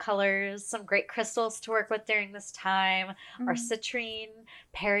fall colors. Some great crystals to work with during this time are citrine,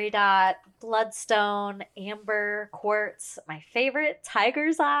 peridot, bloodstone, amber, quartz. My favorite,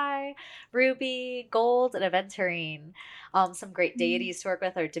 tiger's eye, ruby, gold, and aventurine. Some great deities to work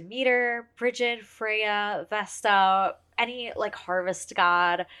with are Demeter, Brigid, Freya, Vesta, any like harvest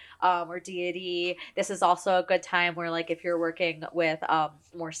god or deity. This is also a good time where like if you're working with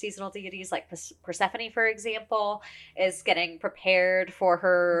more seasonal deities like Persephone, for example, is getting prepared for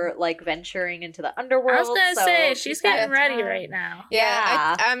her like venturing into the underworld. I was gonna say she's getting ready right now.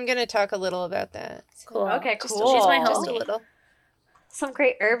 Yeah. I'm gonna talk a little about that. Cool. Okay, cool. She's my homie. Just a little. Some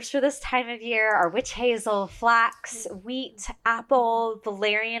great herbs for this time of year are witch hazel, flax, wheat, apple,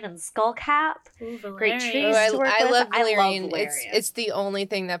 valerian, and skullcap. Ooh, Great valerian. trees to work I with. love I valerian. love valerian. It's the only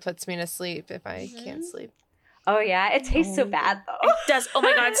thing that puts me to sleep if I can't sleep. Oh yeah, it tastes so bad though. It does. Oh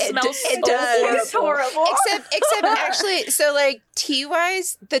my god, it smells it so does. It's horrible. Except actually, so like tea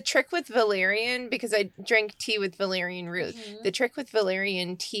wise, the trick with valerian, because I drink tea with valerian root, the trick with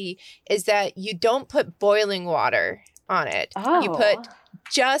valerian tea is that you don't put boiling water on it. Oh. You put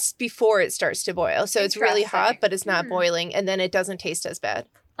just before it starts to boil. So it's really hot, but it's not boiling, and then it doesn't taste as bad.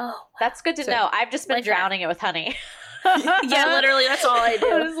 Oh, That's good to know. I've just been Like drowning it with honey. yeah, literally, that's all I do.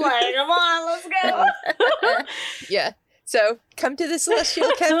 I was like, come on, let's go. Yeah. So come to the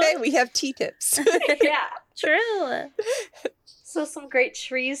Celestial Cafe. We have tea tips. Yeah. True. So some great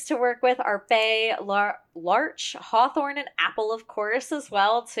trees to work with are bay, larch, hawthorn, and apple, of course, as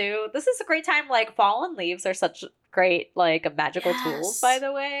well, too. This is a great time. Like, fallen leaves are such great, like, magical tools, by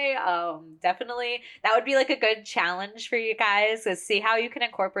the way. Definitely, that would be, like, a good challenge for you guys, is see how you can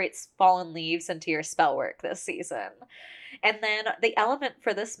incorporate fallen leaves into your spell work this season. And then the element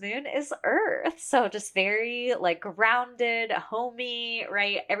for this moon is earth. So just very like grounded, homey,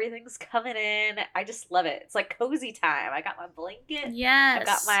 right? Everything's coming in. I just love it. It's like cozy time. I got my blanket. Yes.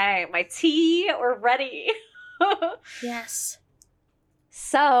 I got my tea. We're ready. Yes.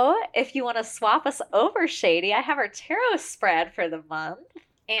 So if you want to swap us over, Shady, I have our tarot spread for the month.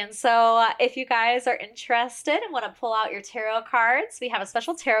 And so if you guys are interested and want to pull out your tarot cards, we have a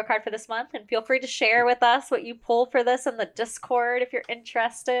special tarot card for this month. And feel free to share with us what you pulled for this in the Discord if you're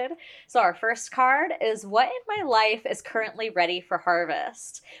interested. So our first card is, what in my life is currently ready for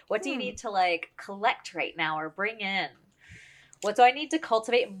harvest? What do you need to like collect right now or bring in? What do I need to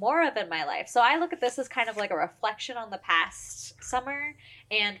cultivate more of in my life? So I look at this as kind of like a reflection on the past summer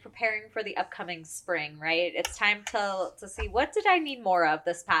and preparing for the upcoming spring, right? It's time to see, what did I need more of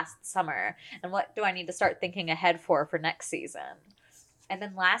this past summer? And what do I need to start thinking ahead for next season? And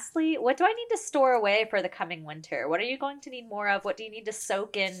then lastly, what do I need to store away for the coming winter? What are you going to need more of? What do you need to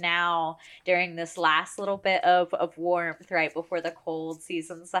soak in now during this last little bit of warmth, right, before the cold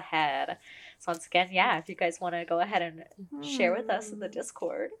season's ahead? So once again, yeah, if you guys want to go ahead and share with us in the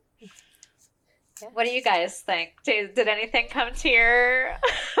Discord. What do you guys think? Did anything come to your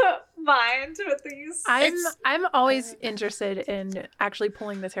mind with these? I'm always interested in actually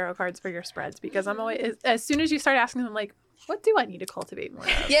pulling the tarot cards for your spreads, because I'm always, as soon as you start asking them, like, what do I need to cultivate more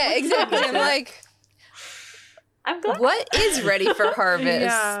of? Yeah, exactly. I'm like, I'm glad. what is ready for harvest?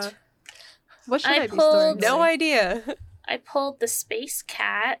 Yeah. What should I I be storing? pulled- No away? idea. I pulled the space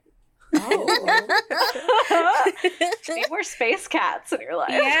cat. Oh. Need more space cats in your life.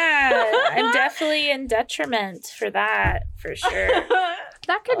 Yeah, I'm definitely in detriment for that, for sure.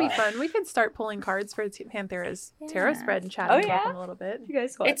 That could be fun. We could start pulling cards for Panthera's tarot spread and chatting about them a little bit. If you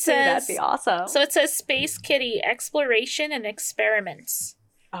guys want It to, says- that'd be awesome. So it says Space Kitty, exploration and experiments.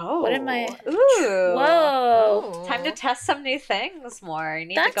 Oh. What am I- Ooh. Whoa. Time to test some new things more. You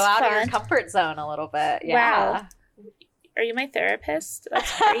need to That's go out of your fun. comfort zone a little bit. Yeah. Wow. Are you my therapist?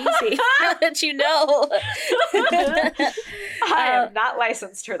 That's crazy. Now that you know. I am not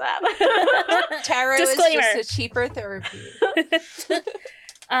licensed for that. Tarot Disclaimer. is just a cheaper therapy.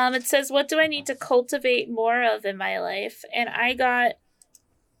 It says, what do I need to cultivate more of in my life? And I got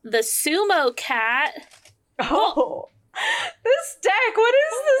the sumo cat. Oh, this deck. What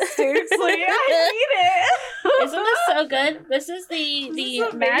is this, seriously? I need it. Isn't this so good? This is the This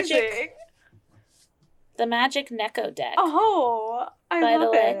is magic amazing. the magic Neko deck. Oh, I by love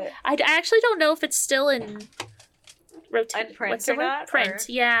the way, it. I actually don't know if it's still in rotation. In print What's the or word? not, Print.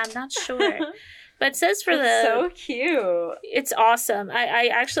 or- Yeah, I'm not sure. But it says for It's so cute. it's awesome.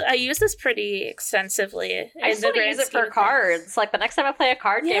 I use this pretty extensively. I in just the want to grand use it scheme for of cards. things. Like the next time I play a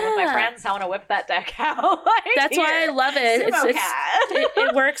card game with my Yeah. friends, I want to whip that deck out. Like, That's why I here, love it. Sumo cat.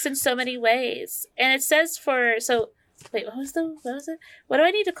 It works in so many ways, and it says for wait, what was it? What do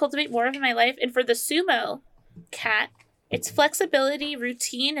I need to cultivate more of in my life? And for the sumo cat, it's flexibility,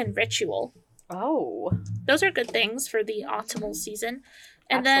 routine, and ritual. Oh, Those are good things for the optimal season.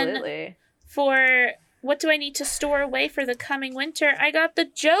 And then absolutely. for what do I need to store away for the coming winter, I got the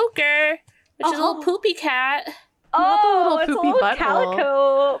Joker, which is a little Oh. poopy cat. Oh, little it's a poopy little butthole.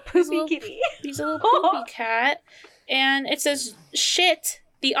 calico He's a poopy little- kitty. He's a little poopy cat. And it says shit,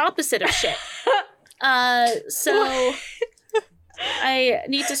 the opposite of shit. So I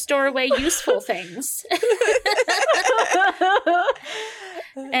need to store away useful things.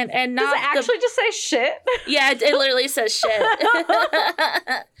 and Does not it actually just say shit? Yeah, it literally says shit.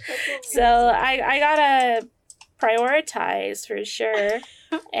 So I gotta prioritize for sure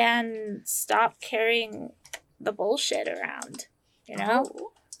and stop carrying the bullshit around. You know?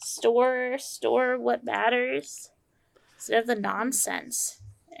 Oh. Store what matters instead of the nonsense.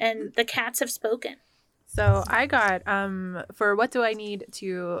 And the cats have spoken. So I got for what do I need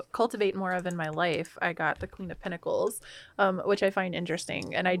to cultivate more of in my life, I got the Queen of Pentacles, which I find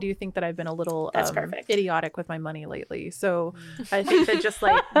interesting, and I do think that I've been a little That's perfect. idiotic with my money lately. So I think that just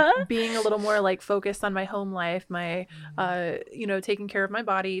like being a little more like focused on my home life, my taking care of my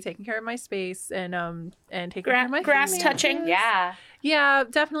body, taking care of my space, and taking care of my Grass finances. touching. Yeah. Yeah,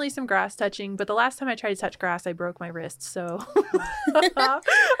 definitely some grass touching. But the last time I tried to touch grass, I broke my wrist. So I'm like,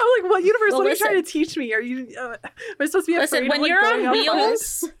 "What universe? Well, what are you listen. trying to teach me? Are you? Am I supposed to be afraid Listen, of, when like, you're going on up high?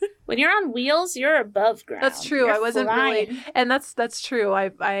 wheels, when you're on wheels, you're above ground. That's true. You're I wasn't flying. really, and that's true.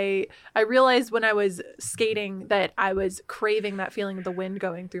 I realized when I was skating that I was craving that feeling of the wind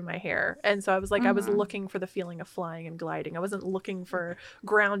going through my hair, and so I was like, I was Mhm. looking for the feeling of flying and gliding. I wasn't looking for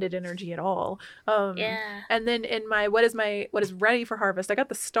grounded energy at all. Yeah. And then in my what is ready for harvest, I got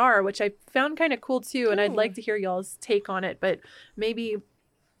the star, which I found kind of cool too, and I'd like to hear y'all's take on it. But maybe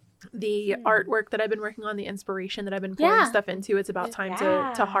the artwork that I've been working on, the inspiration that I've been pouring Yeah. stuff into, it's about time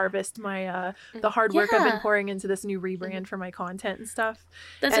Yeah. to harvest my the hard work I've Yeah. been pouring into this new rebrand for my content and stuff.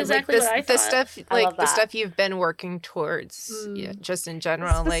 That's And, exactly this, what I the thought. stuff I like love the that. stuff you've been working towards, yeah, just in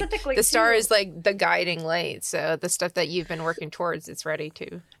general. Like Specifically, the star too. is like the guiding light. So the stuff that you've been working towards, it's ready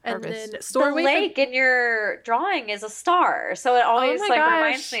to And harvest. then store The away lake in your drawing is a star, so it always my like gosh.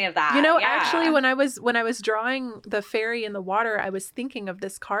 reminds me of that. You know, Yeah. actually, when I was drawing the fairy in the water, I was thinking of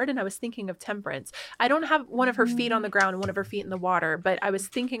this card, and I was thinking of Temperance. I don't have one of her feet on the ground and one of her feet in the water, but I was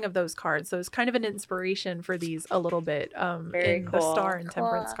thinking of those cards, so it's kind of an inspiration for these a little bit. Very in the cool. star and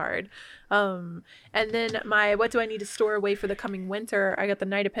Temperance Cool. card. And then my what do I need to store away for the coming winter? I got the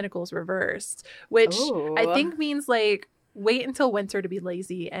Knight of Pentacles reversed, which I Ooh. think means like wait until winter to be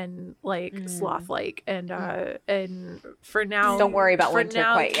lazy and like sloth like, and for now Don't worry about for winter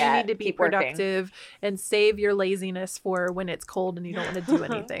now, quite you yet. need to be Keep working. productive and save your laziness for when it's cold and you don't want to do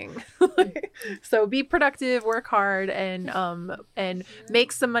anything. So be productive, work hard, and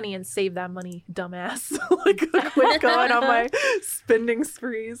make some money and save that money, dumbass. Like quit going on my spending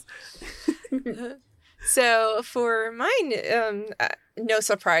sprees. So for mine, no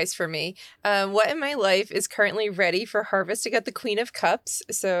surprise for me. What in my life is currently ready for harvest? I got the Queen of Cups.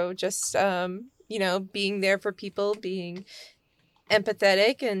 So just being there for people, being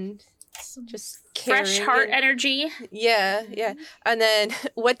empathetic, and just Fresh caring heart and- energy. Yeah. And then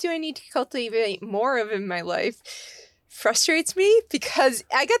what do I need to cultivate more of in my life? Frustrates me because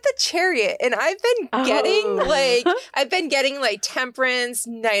I got the Chariot, and I've been getting like Temperance,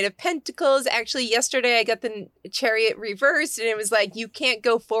 Knight of Pentacles. Actually, yesterday I got the Chariot reversed, and it was like, you can't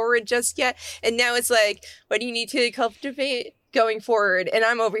go forward just yet. And now it's like, what do you need to cultivate going forward? And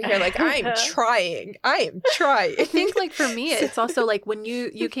I'm over here like, I am trying. I think like for me, it's also like when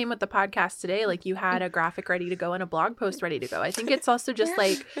you came with the podcast today, like you had a graphic ready to go and a blog post ready to go. I think it's also just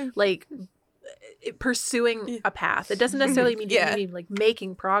like pursuing a path. It doesn't necessarily mean you mean like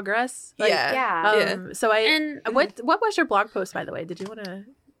making progress. Like, So what was your blog post, by the way? Did you want to?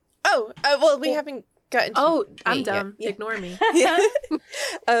 Oh, well, we haven't gotten. I'm dumb. Yeah. Ignore me.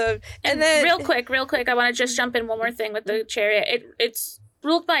 And then real quick, I want to just jump in one more thing with the chariot. It's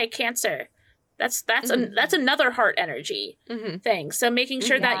ruled by Cancer. That's another heart energy thing. So making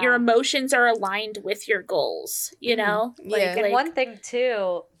sure that your emotions are aligned with your goals, you know? And one thing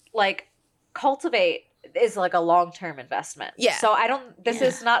too, like cultivate is like a long-term investment. Yeah. So this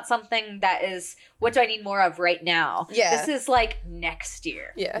is not something that is, what do I need more of right now? Yeah. This is like next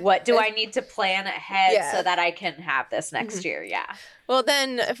year. Yeah. What do I need to plan ahead so that I can have this next year? Yeah. Well,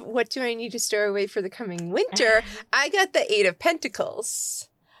 then what do I need to store away for the coming winter? I got the 8 of Pentacles.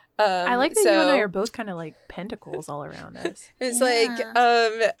 I like that you and I are both kind of like pentacles all around us. It's like,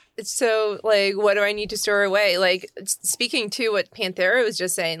 so like, what do I need to store away? Like, speaking to what Panthera was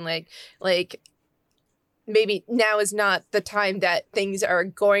just saying, like maybe now is not the time that things are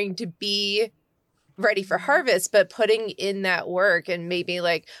going to be ready for harvest, but putting in that work and maybe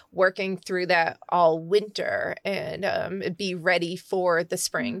like working through that all winter and be ready for the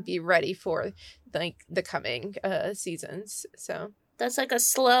spring, be ready for like the coming seasons. So. That's like a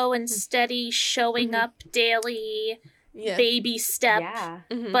slow and steady showing up daily baby step,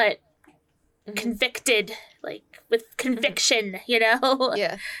 but convicted, like with conviction, you know?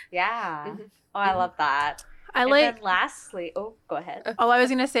 Yeah. Oh, I love that. Then lastly, go ahead. I was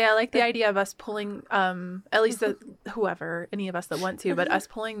gonna say I like the idea of us pulling, at least any of us that want to, but us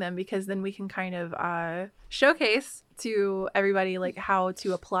pulling them, because then we can kind of showcase to everybody like how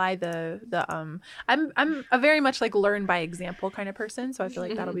to apply the I'm a very much like learn by example kind of person, so I feel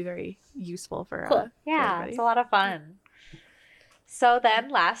like that'll be very useful for cool. For it's a lot of fun. So then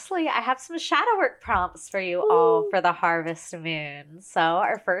lastly, I have some shadow work prompts for you all for the harvest moon. So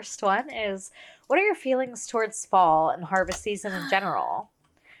our first one is, what are your feelings towards fall and harvest season in general?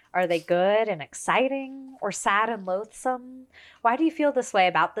 Are they good and exciting, or sad and loathsome? Why do you feel this way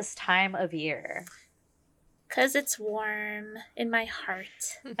about this time of year? 'Cause it's warm in my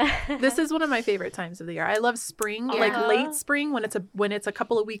heart. This is one of my favorite times of the year. I love spring, like late spring when it's a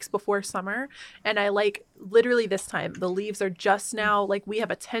couple of weeks before summer, and I like literally this time. The leaves are just now, like we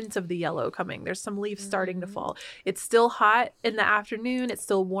have a tint of the yellow coming. There's some leaves starting to fall. It's still hot in the afternoon. It's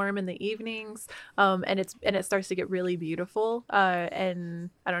still warm in the evenings, and it starts to get really beautiful. And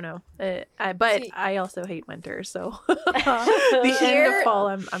I don't know, but I also hate winter, so the end of fall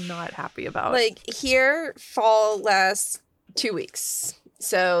I'm not happy about. Like here. Fall lasts 2 weeks.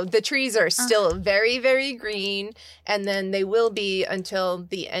 So the trees are still very, very green, and then they will be until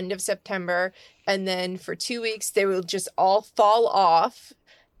the end of September. And then for 2 weeks, they will just all fall off,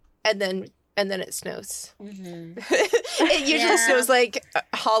 and then it snows. It usually snows like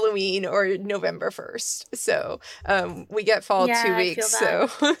Halloween or November 1st. So we get fall 2 weeks. So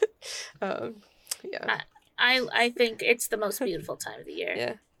I think it's the most beautiful time of the year.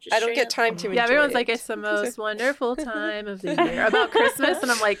 Yeah. I don't get time to enjoy everyone's like, it's the most wonderful time of the year about Christmas,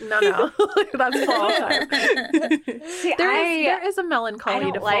 and I'm like, no, that's fall time. See, there is a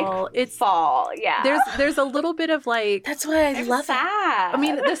melancholy to fall. It's fall, There's a little bit of like, that's why I love that. I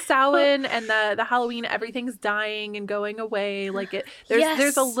mean, the Samhain and the Halloween, everything's dying and going away. Like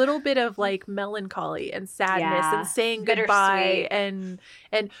there's a little bit of like melancholy and sadness and saying goodbye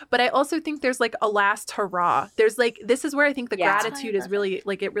but I also think there's like a last hurrah. There's like, this is where I think the gratitude is really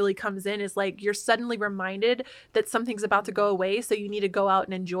like, it really comes in, is like you're suddenly reminded that something's about to go away, so you need to go out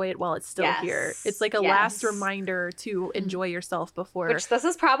and enjoy it while it's still here. It's like a last reminder to enjoy yourself before. Which this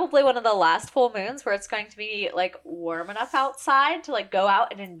is probably one of the last full moons where it's going to be like warm enough outside to like go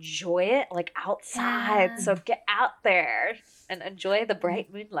out and enjoy it like outside. So get out there and enjoy the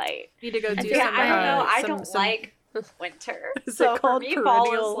bright moonlight. You need to go do some. I don't know. I don't like winter. So for me,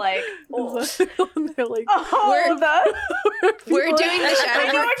 fall is like, they're like, we're doing the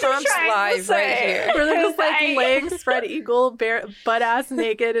shadow work prompts live right here. Where they're just like laying spread eagle, bare butt ass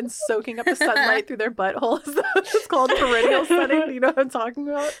naked, and soaking up the sunlight through their buttholes. It's called perennial sunning. Do you know what I'm talking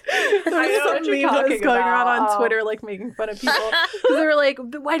about? I know what you're talking going around on Twitter, like making fun of people because they were like,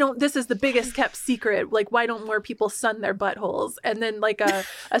 this is the biggest kept secret. Like, why don't more people sun their buttholes? And then like a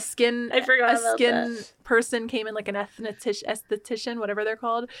skin person came in, like an esthetician, whatever they're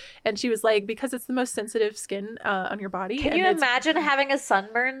called, and she was like, because it's the most sensitive skin on your body. Can you imagine having a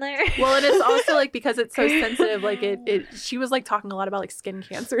sunburn there? Well, and it's also like, because it's so sensitive, like it she was like talking a lot about like skin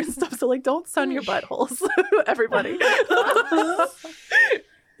cancer and stuff, so like don't sun your buttholes. Everybody.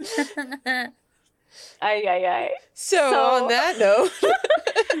 So on that note,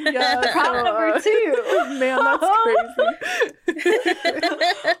 prompt number 2. Man, that's crazy.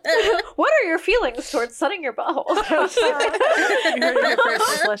 What are your feelings towards sunning your butthole? You heard it here first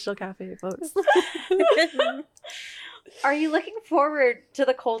on Celestial Cafe, folks. Are you looking forward to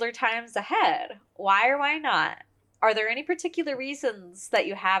the colder times ahead? Why or why not? Are there any particular reasons that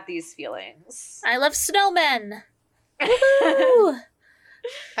you have these feelings? I love snowmen. Woo!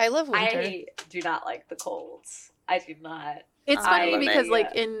 I love winter. I do not like the colds. I do not. It's I funny love because it,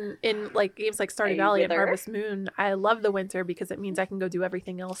 like in like games like Stardew Are you Valley and wither? Harvest Moon, I love the winter because it means I can go do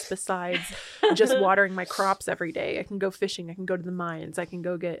everything else besides just watering my crops every day. I can go fishing, I can go to the mines, I can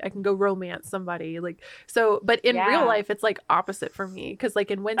go romance somebody. Like so, but in Yeah. real life it's like opposite for me because like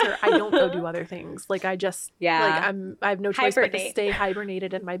in winter I don't go do other things. Like I just like I have no choice but to Hibernate. stay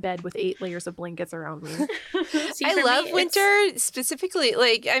hibernated in my bed with 8 layers of blankets around me. See, I for love me, winter specifically.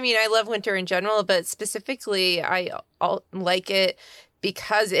 Like, I mean, I love winter in general, but specifically, I like it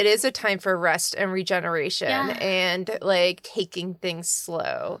because it is a time for rest and regeneration Yeah. and like taking things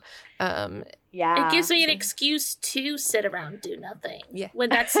slow. Yeah. It gives me an excuse to sit around and do nothing. Yeah. When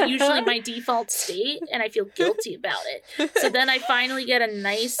that's usually my default state and I feel guilty about it. So then I finally get a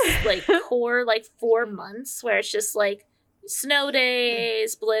nice like core like 4 months where it's just like snow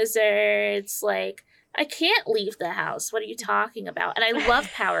days, blizzards, like I can't leave the house. What are you talking about? And I love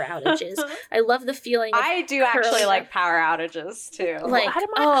power outages. I love the feeling of I do actually curling like up. power outages too. Like, How do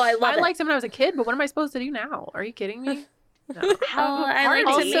I love I it. liked them when I was a kid, but what am I supposed to do now? Are you kidding me? No. I like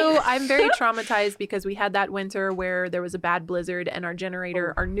Party. to Also, I'm very traumatized because we had that winter where there was a bad blizzard and our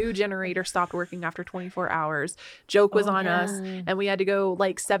new generator stopped working after 24 hours. Joke was on us and we had to go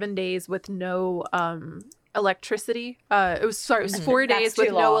like 7 days with no electricity. It was 4 That's days too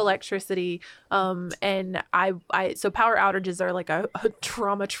with no long. electricity. And I so power outages are like a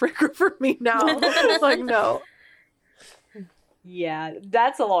trauma trigger for me now. Like no. Yeah,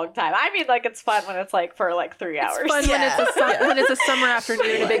 that's a long time. I mean, like, it's fun when it's like for like 3 hours. It's fun Yeah. when it's a summer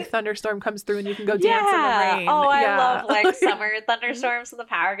afternoon, a big thunderstorm comes through and you can go dance in the rain. Oh, I Yeah. love like summer thunderstorms and the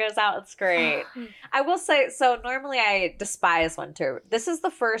power goes out. It's great. I will say, so normally I despise winter. This is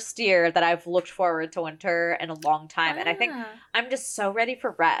the first year that I've looked forward to winter in a long time. And I think I'm just so ready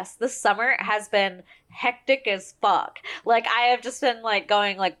for rest. This summer has been hectic as fuck. Like I have just been like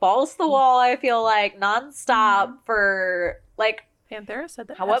going like balls to the wall, I feel like nonstop for like Panthera said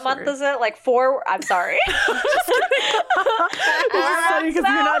that. what month is it? Like 4. I'm sorry. It's just funny because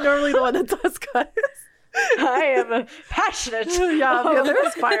you're not normally the one that does cuts. I am passionate. Yeah,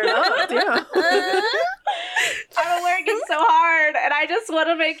 Panthera's fired up. Yeah. I'm working so hard and I just want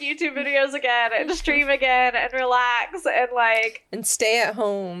to make YouTube videos again and stream again and relax and like And stay at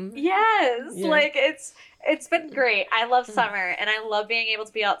home. yes, Yeah. like it's been great. I love summer and I love being able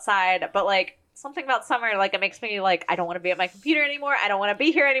to be outside, but like something about summer, like it makes me like I don't want to be at my computer anymore. I don't want to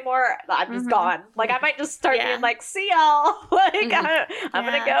be here anymore. I'm just gone. Like I might just start being like, see y'all. Like I'm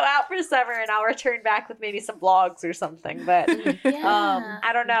gonna go out for summer and I'll return back with maybe some vlogs or something. But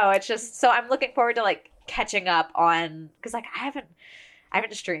I don't know. It's just so I'm looking forward to like catching up on because like I haven't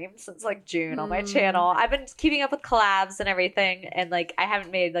streamed since like June on my channel. I've been keeping up with collabs and everything, and like I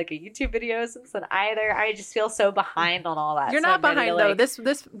haven't made like a YouTube video since then either. I just feel so behind on all that. You're So not I'm ready behind to, though. like-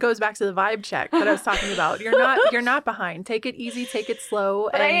 This goes back to the vibe check that I was talking about. You're not behind. Take it easy, take it slow,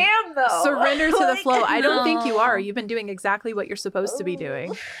 But I and am though. surrender to the Like, flow. I don't think you No. are. You've been doing exactly what you're supposed to be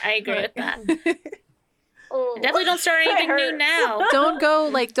doing. I agree with that. oh. Definitely don't start That anything new hurts. now. Don't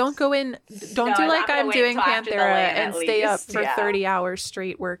go in. Don't No, do I'm like gonna I'm wait doing till after the Panthera land, and at stay up least. for Yeah. 30 hours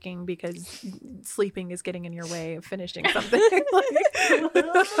straight working because sleeping is getting in your way of finishing something.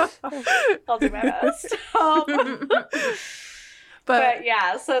 I'll do my best. But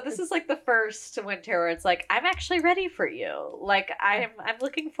yeah, so this is like the first winter where it's like I'm actually ready for you. Like I'm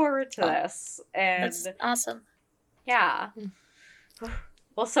looking forward to this, and That's awesome. yeah.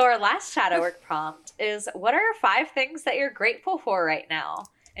 Well, so our last shadow work prompt is: what are 5 things that you're grateful for right now,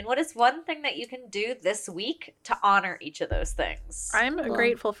 and what is one thing that you can do this week to honor each of those things? I'm Cool.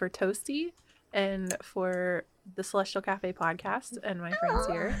 grateful for Toasty and for the Celestial Cafe podcast and my friends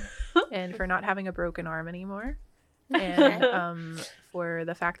here, and for not having a broken arm anymore, and for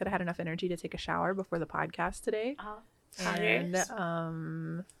the fact that I had enough energy to take a shower before the podcast today, and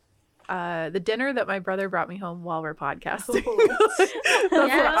the dinner that my brother brought me home while we're podcasting. That's what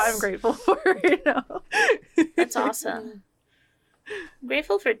Yes. I'm grateful for right now. That's awesome. I'm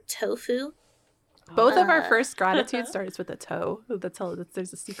grateful for tofu. Both of our first gratitude starts with a toe.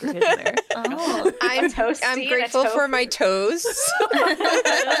 There's a secret hidden there. Oh. I'm toasty and a grateful for tofu. my toes.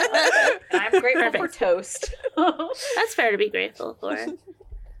 I'm grateful for Perfect. toast. That's fair to be grateful for.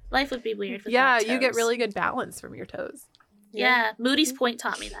 Life would be weird without Yeah, toes. you get really good balance from your toes. Yeah, Moody's Point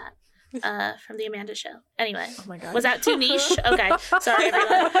taught me that. from the Amanda Show. Anyway, Oh my god. was that too niche? Okay, sorry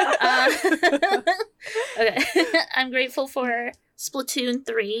everyone. Okay, I'm grateful for Splatoon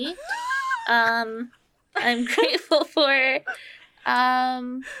 3. I'm grateful for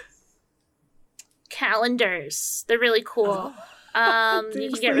calendars. They're really cool. You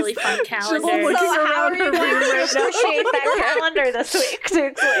can get really fun calendars. looking So how around are you her going room to right now. appreciate that calendar this week,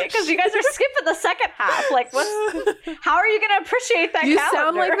 Duxley? Because you guys are skipping the second half. Like, how are you going to appreciate that You calendar?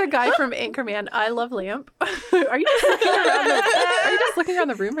 sound like the guy from Anchorman. I love lamp. Are you just looking around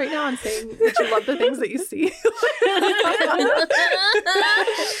the room right now and saying that you love the things that you see?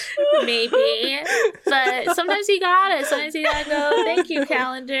 Maybe, but sometimes you gotta go, thank you,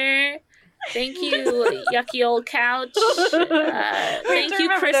 calendar. Thank you, yucky old couch. Thank you,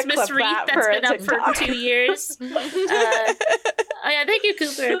 Christmas wreath that's been up for 2 years. Oh yeah, thank you,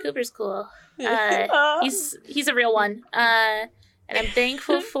 Cooper. Cooper's cool. He's a real one. And I'm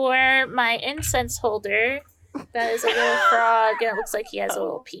thankful for my incense holder. That is a little frog, and it looks like he has a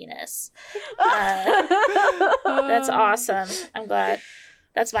little penis. That's awesome. I'm glad.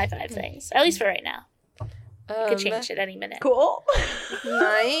 That's my 5 things, at least for right now. Could change it any minute. Cool.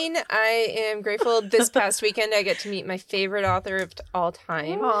 Mine, I am grateful. This past weekend, I get to meet my favorite author of all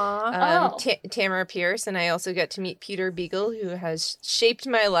time, Aww. Tamara Pierce, and I also get to meet Peter Beagle, who has shaped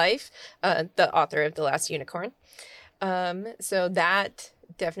my life, the author of The Last Unicorn. So that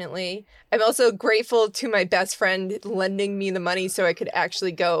definitely. I'm also grateful to my best friend lending me the money so I could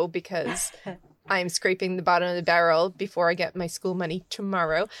actually go, because I'm scraping the bottom of the barrel before I get my school money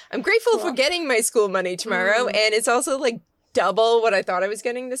tomorrow. I'm grateful for getting my school money tomorrow, and it's also like double what I thought I was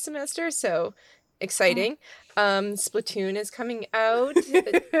getting this semester, so exciting. Splatoon is coming out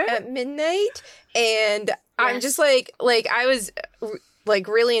at midnight, and I'm just like I was like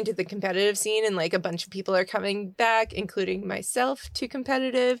really into the competitive scene, and like a bunch of people are coming back, including myself, to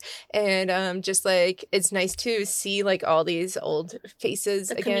competitive, and just like it's nice to see like all these old faces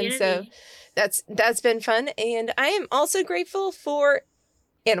The again. community. So that's been fun, and I am also grateful for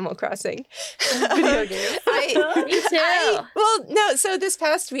Animal Crossing. Video games. Me too. So this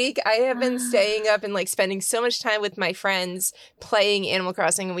past week I have been staying up and like spending so much time with my friends playing Animal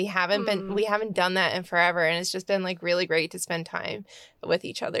Crossing, and we haven't done that in forever, and it's just been like really great to spend time with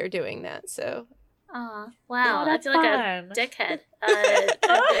each other doing that. So Aw, wow. Oh, I that's feel like fun. a dickhead.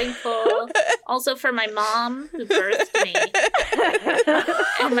 I'm thankful also for my mom who birthed me,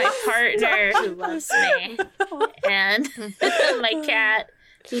 and my partner who loves me, and my cat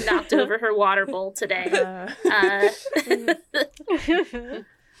who knocked over her water bowl today. All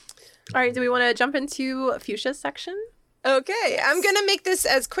right, do we want to jump into Fuchsia's section? okay, I'm gonna make this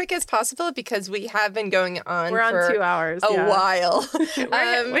as quick as possible because we have been going on We're on for 2 hours. a while.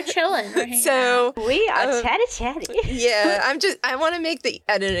 We're chilling. We're hanging out. So We are chatty. yeah, I want to make the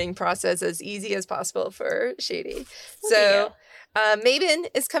editing process as easy as possible for Shady. So Mabon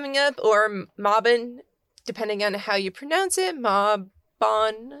is coming up, or Mabon, depending on how you pronounce it.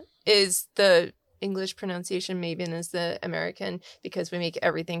 Mabon is the English pronunciation. Mabon is the American, because we make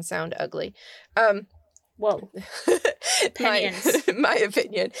everything sound ugly. Whoa. Opinions. my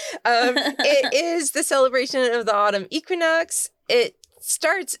opinion. It is the celebration of the autumn equinox.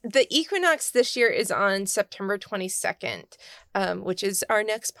 The equinox this year is on September 22nd, which is our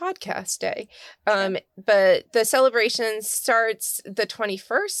next podcast day. But the celebration starts the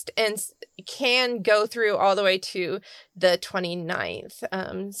 21st and can go through all the way to the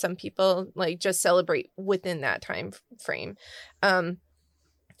 29th. Some people like just celebrate within that time frame.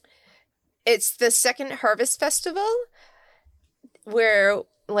 It's the second harvest festival, where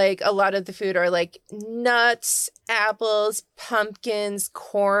like a lot of the food are like nuts, apples, pumpkins,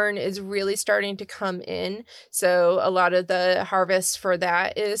 corn is really starting to come in. So a lot of the harvest for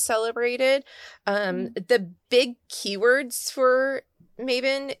that is celebrated. The big keywords for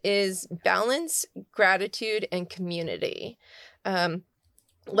Mabon is balance, gratitude, and community.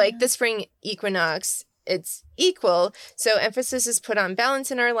 Like the spring equinox, it's equal. So emphasis is put on balance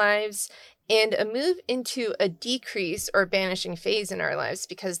in our lives and a move into a decrease or banishing phase in our lives,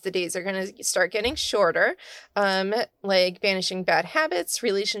 because the days are going to start getting shorter, like banishing bad habits,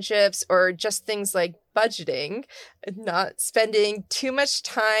 relationships, or just things like budgeting, not spending too much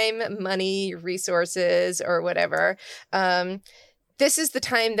time, money, resources, or whatever. This is the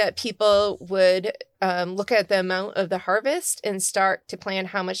time that people would look at the amount of the harvest and start to plan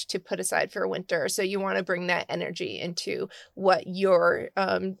how much to put aside for winter. So you want to bring that energy into what you're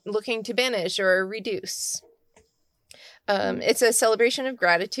looking to banish or reduce. It's a celebration of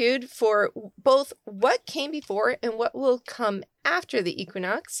gratitude for both what came before and what will come after the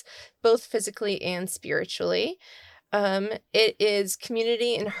equinox, both physically and spiritually. It is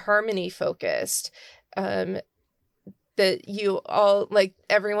community and harmony focused. That you all, like,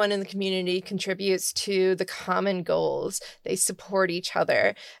 everyone in the community contributes to the common goals. They support each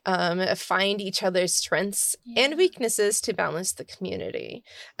other, find each other's strengths and weaknesses to balance the community.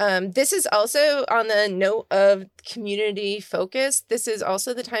 This is also, on the note of community focus, this is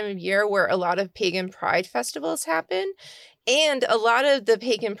also the time of year where a lot of pagan pride festivals happen. And a lot of the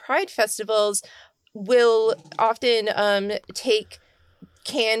pagan pride festivals will often take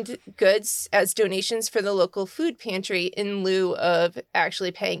canned goods as donations for the local food pantry in lieu of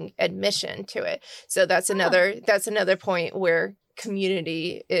actually paying admission to it. So that's another point where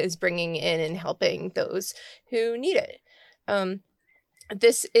community is bringing in and helping those who need it.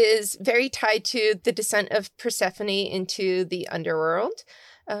 This is very tied to the descent of Persephone into the underworld,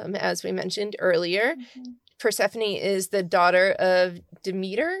 as we mentioned earlier. Mm-hmm. Persephone is the daughter of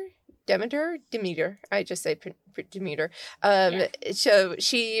Demeter. I just say Demeter. So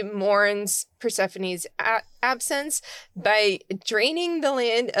she mourns Persephone's absence by draining the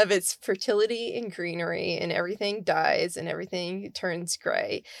land of its fertility and greenery, and everything dies and everything turns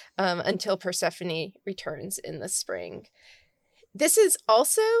gray until Persephone returns in the spring. This is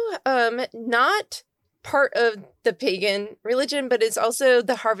also not part of the pagan religion, but it's also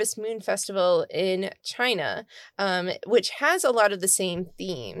the Harvest Moon Festival in China, which has a lot of the same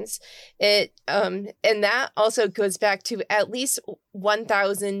themes. It and that also goes back to at least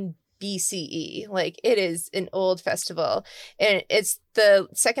 1000 BCE. Like, it is an old festival, and it's the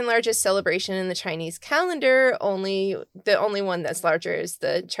second largest celebration in the Chinese calendar. The only one that's larger is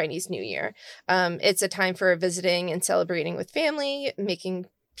the Chinese New Year. It's a time for visiting and celebrating with family, making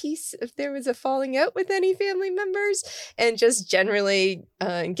peace if there was a falling out with any family members, and just generally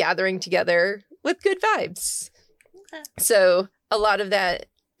gathering together with good vibes. Okay. So a lot of that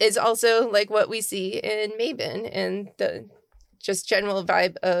is also like what we see in Mabon and the just general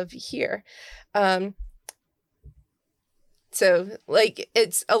vibe of here. So like,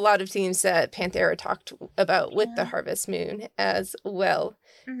 it's a lot of themes that Panthera talked about with the Harvest Moon as well.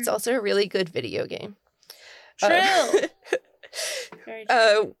 Mm-hmm. It's also a really good video game. True.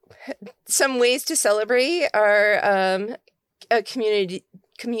 Some ways to celebrate are a community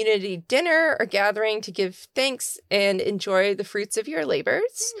dinner or gathering to give thanks and enjoy the fruits of your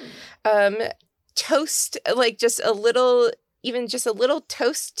labors. Toast, like just a little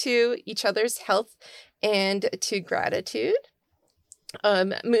toast to each other's health and to gratitude.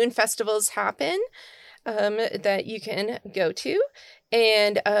 Moon festivals happen that you can go to.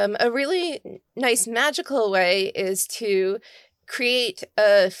 And a really nice magical way is to create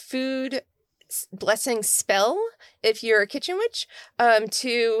a food blessing spell, if you're a kitchen witch,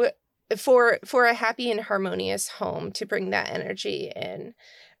 for a happy and harmonious home, to bring that energy in.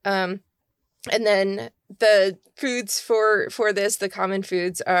 And then the foods for this, the common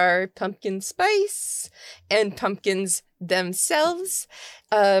foods, are pumpkin spice and pumpkins themselves,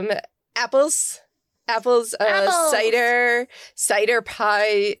 apples, cider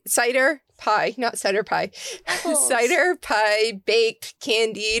pie, baked,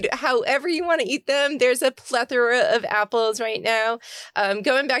 candied, however you want to eat them. There's a plethora of apples right now.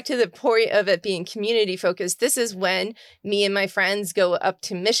 Going back to the point of it being community focused, this is when me and my friends go up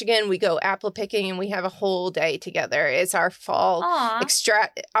to Michigan. We go apple picking and we have a whole day together. It's our fall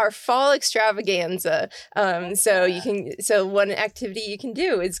extravaganza. So one activity you can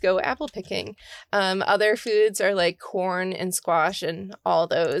do is go apple picking. Other foods are like corn and squash and all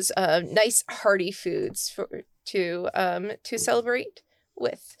those nice hearty foods to celebrate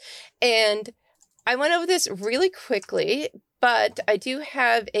with. And I went over this really quickly, but I do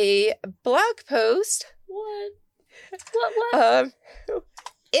have a blog post. What?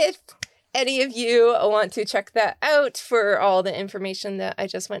 If any of you want to check that out for all the information that I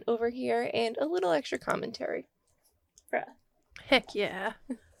just went over here and a little extra commentary. Bruh. Heck yeah.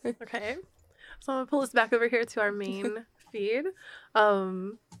 Okay. So I'm going to pull this back over here to our main feed.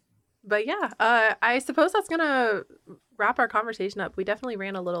 But yeah, I suppose that's going to wrap our conversation up. We definitely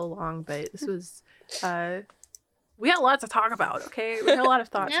ran a little long, but this was, we had a lot to talk about, okay? We had a lot of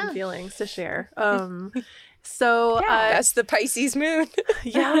thoughts and feelings to share. So that's the Pisces moon.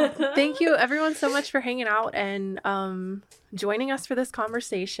 Yeah. Thank you everyone so much for hanging out and joining us for this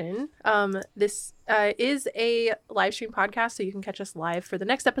conversation. This is a live stream podcast, so you can catch us live for the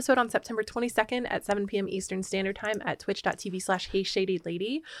next episode on September 22nd at 7 p.m. Eastern Standard Time at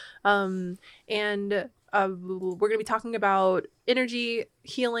twitch.tv/HeyShadyLady. And we're going to be talking about energy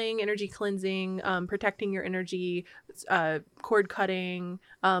healing, energy cleansing, protecting your energy, cord cutting,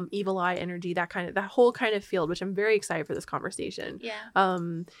 evil eye energy, that whole kind of field, which I'm very excited for this conversation. Yeah.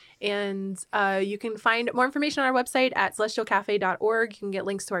 And you can find more information on our website at celestialcafe.org. You can get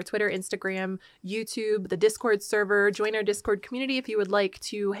links to our Twitter, Instagram, YouTube, the Discord server. Join our Discord community if you would like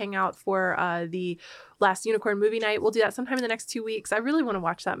to hang out for the Last Unicorn movie night. We'll do that sometime in the next 2 weeks. I really want to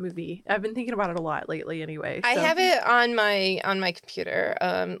watch that movie. I've been thinking about it a lot lately anyway. I have it on my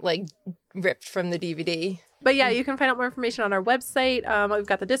computer, like ripped from the DVD. But yeah, you can find out more information on our website. We've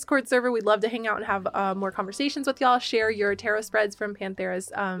got the Discord server. We'd love to hang out and have more conversations with y'all. Share your tarot spreads from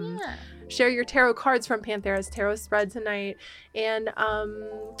Panthera's. Share your tarot cards from Panthera's tarot spread tonight. And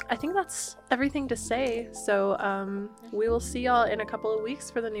I think that's everything to say. So we will see y'all in a couple of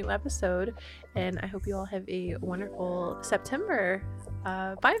weeks for the new episode. And I hope you all have a wonderful September.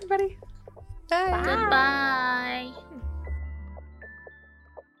 Bye, everybody. Bye. Goodbye.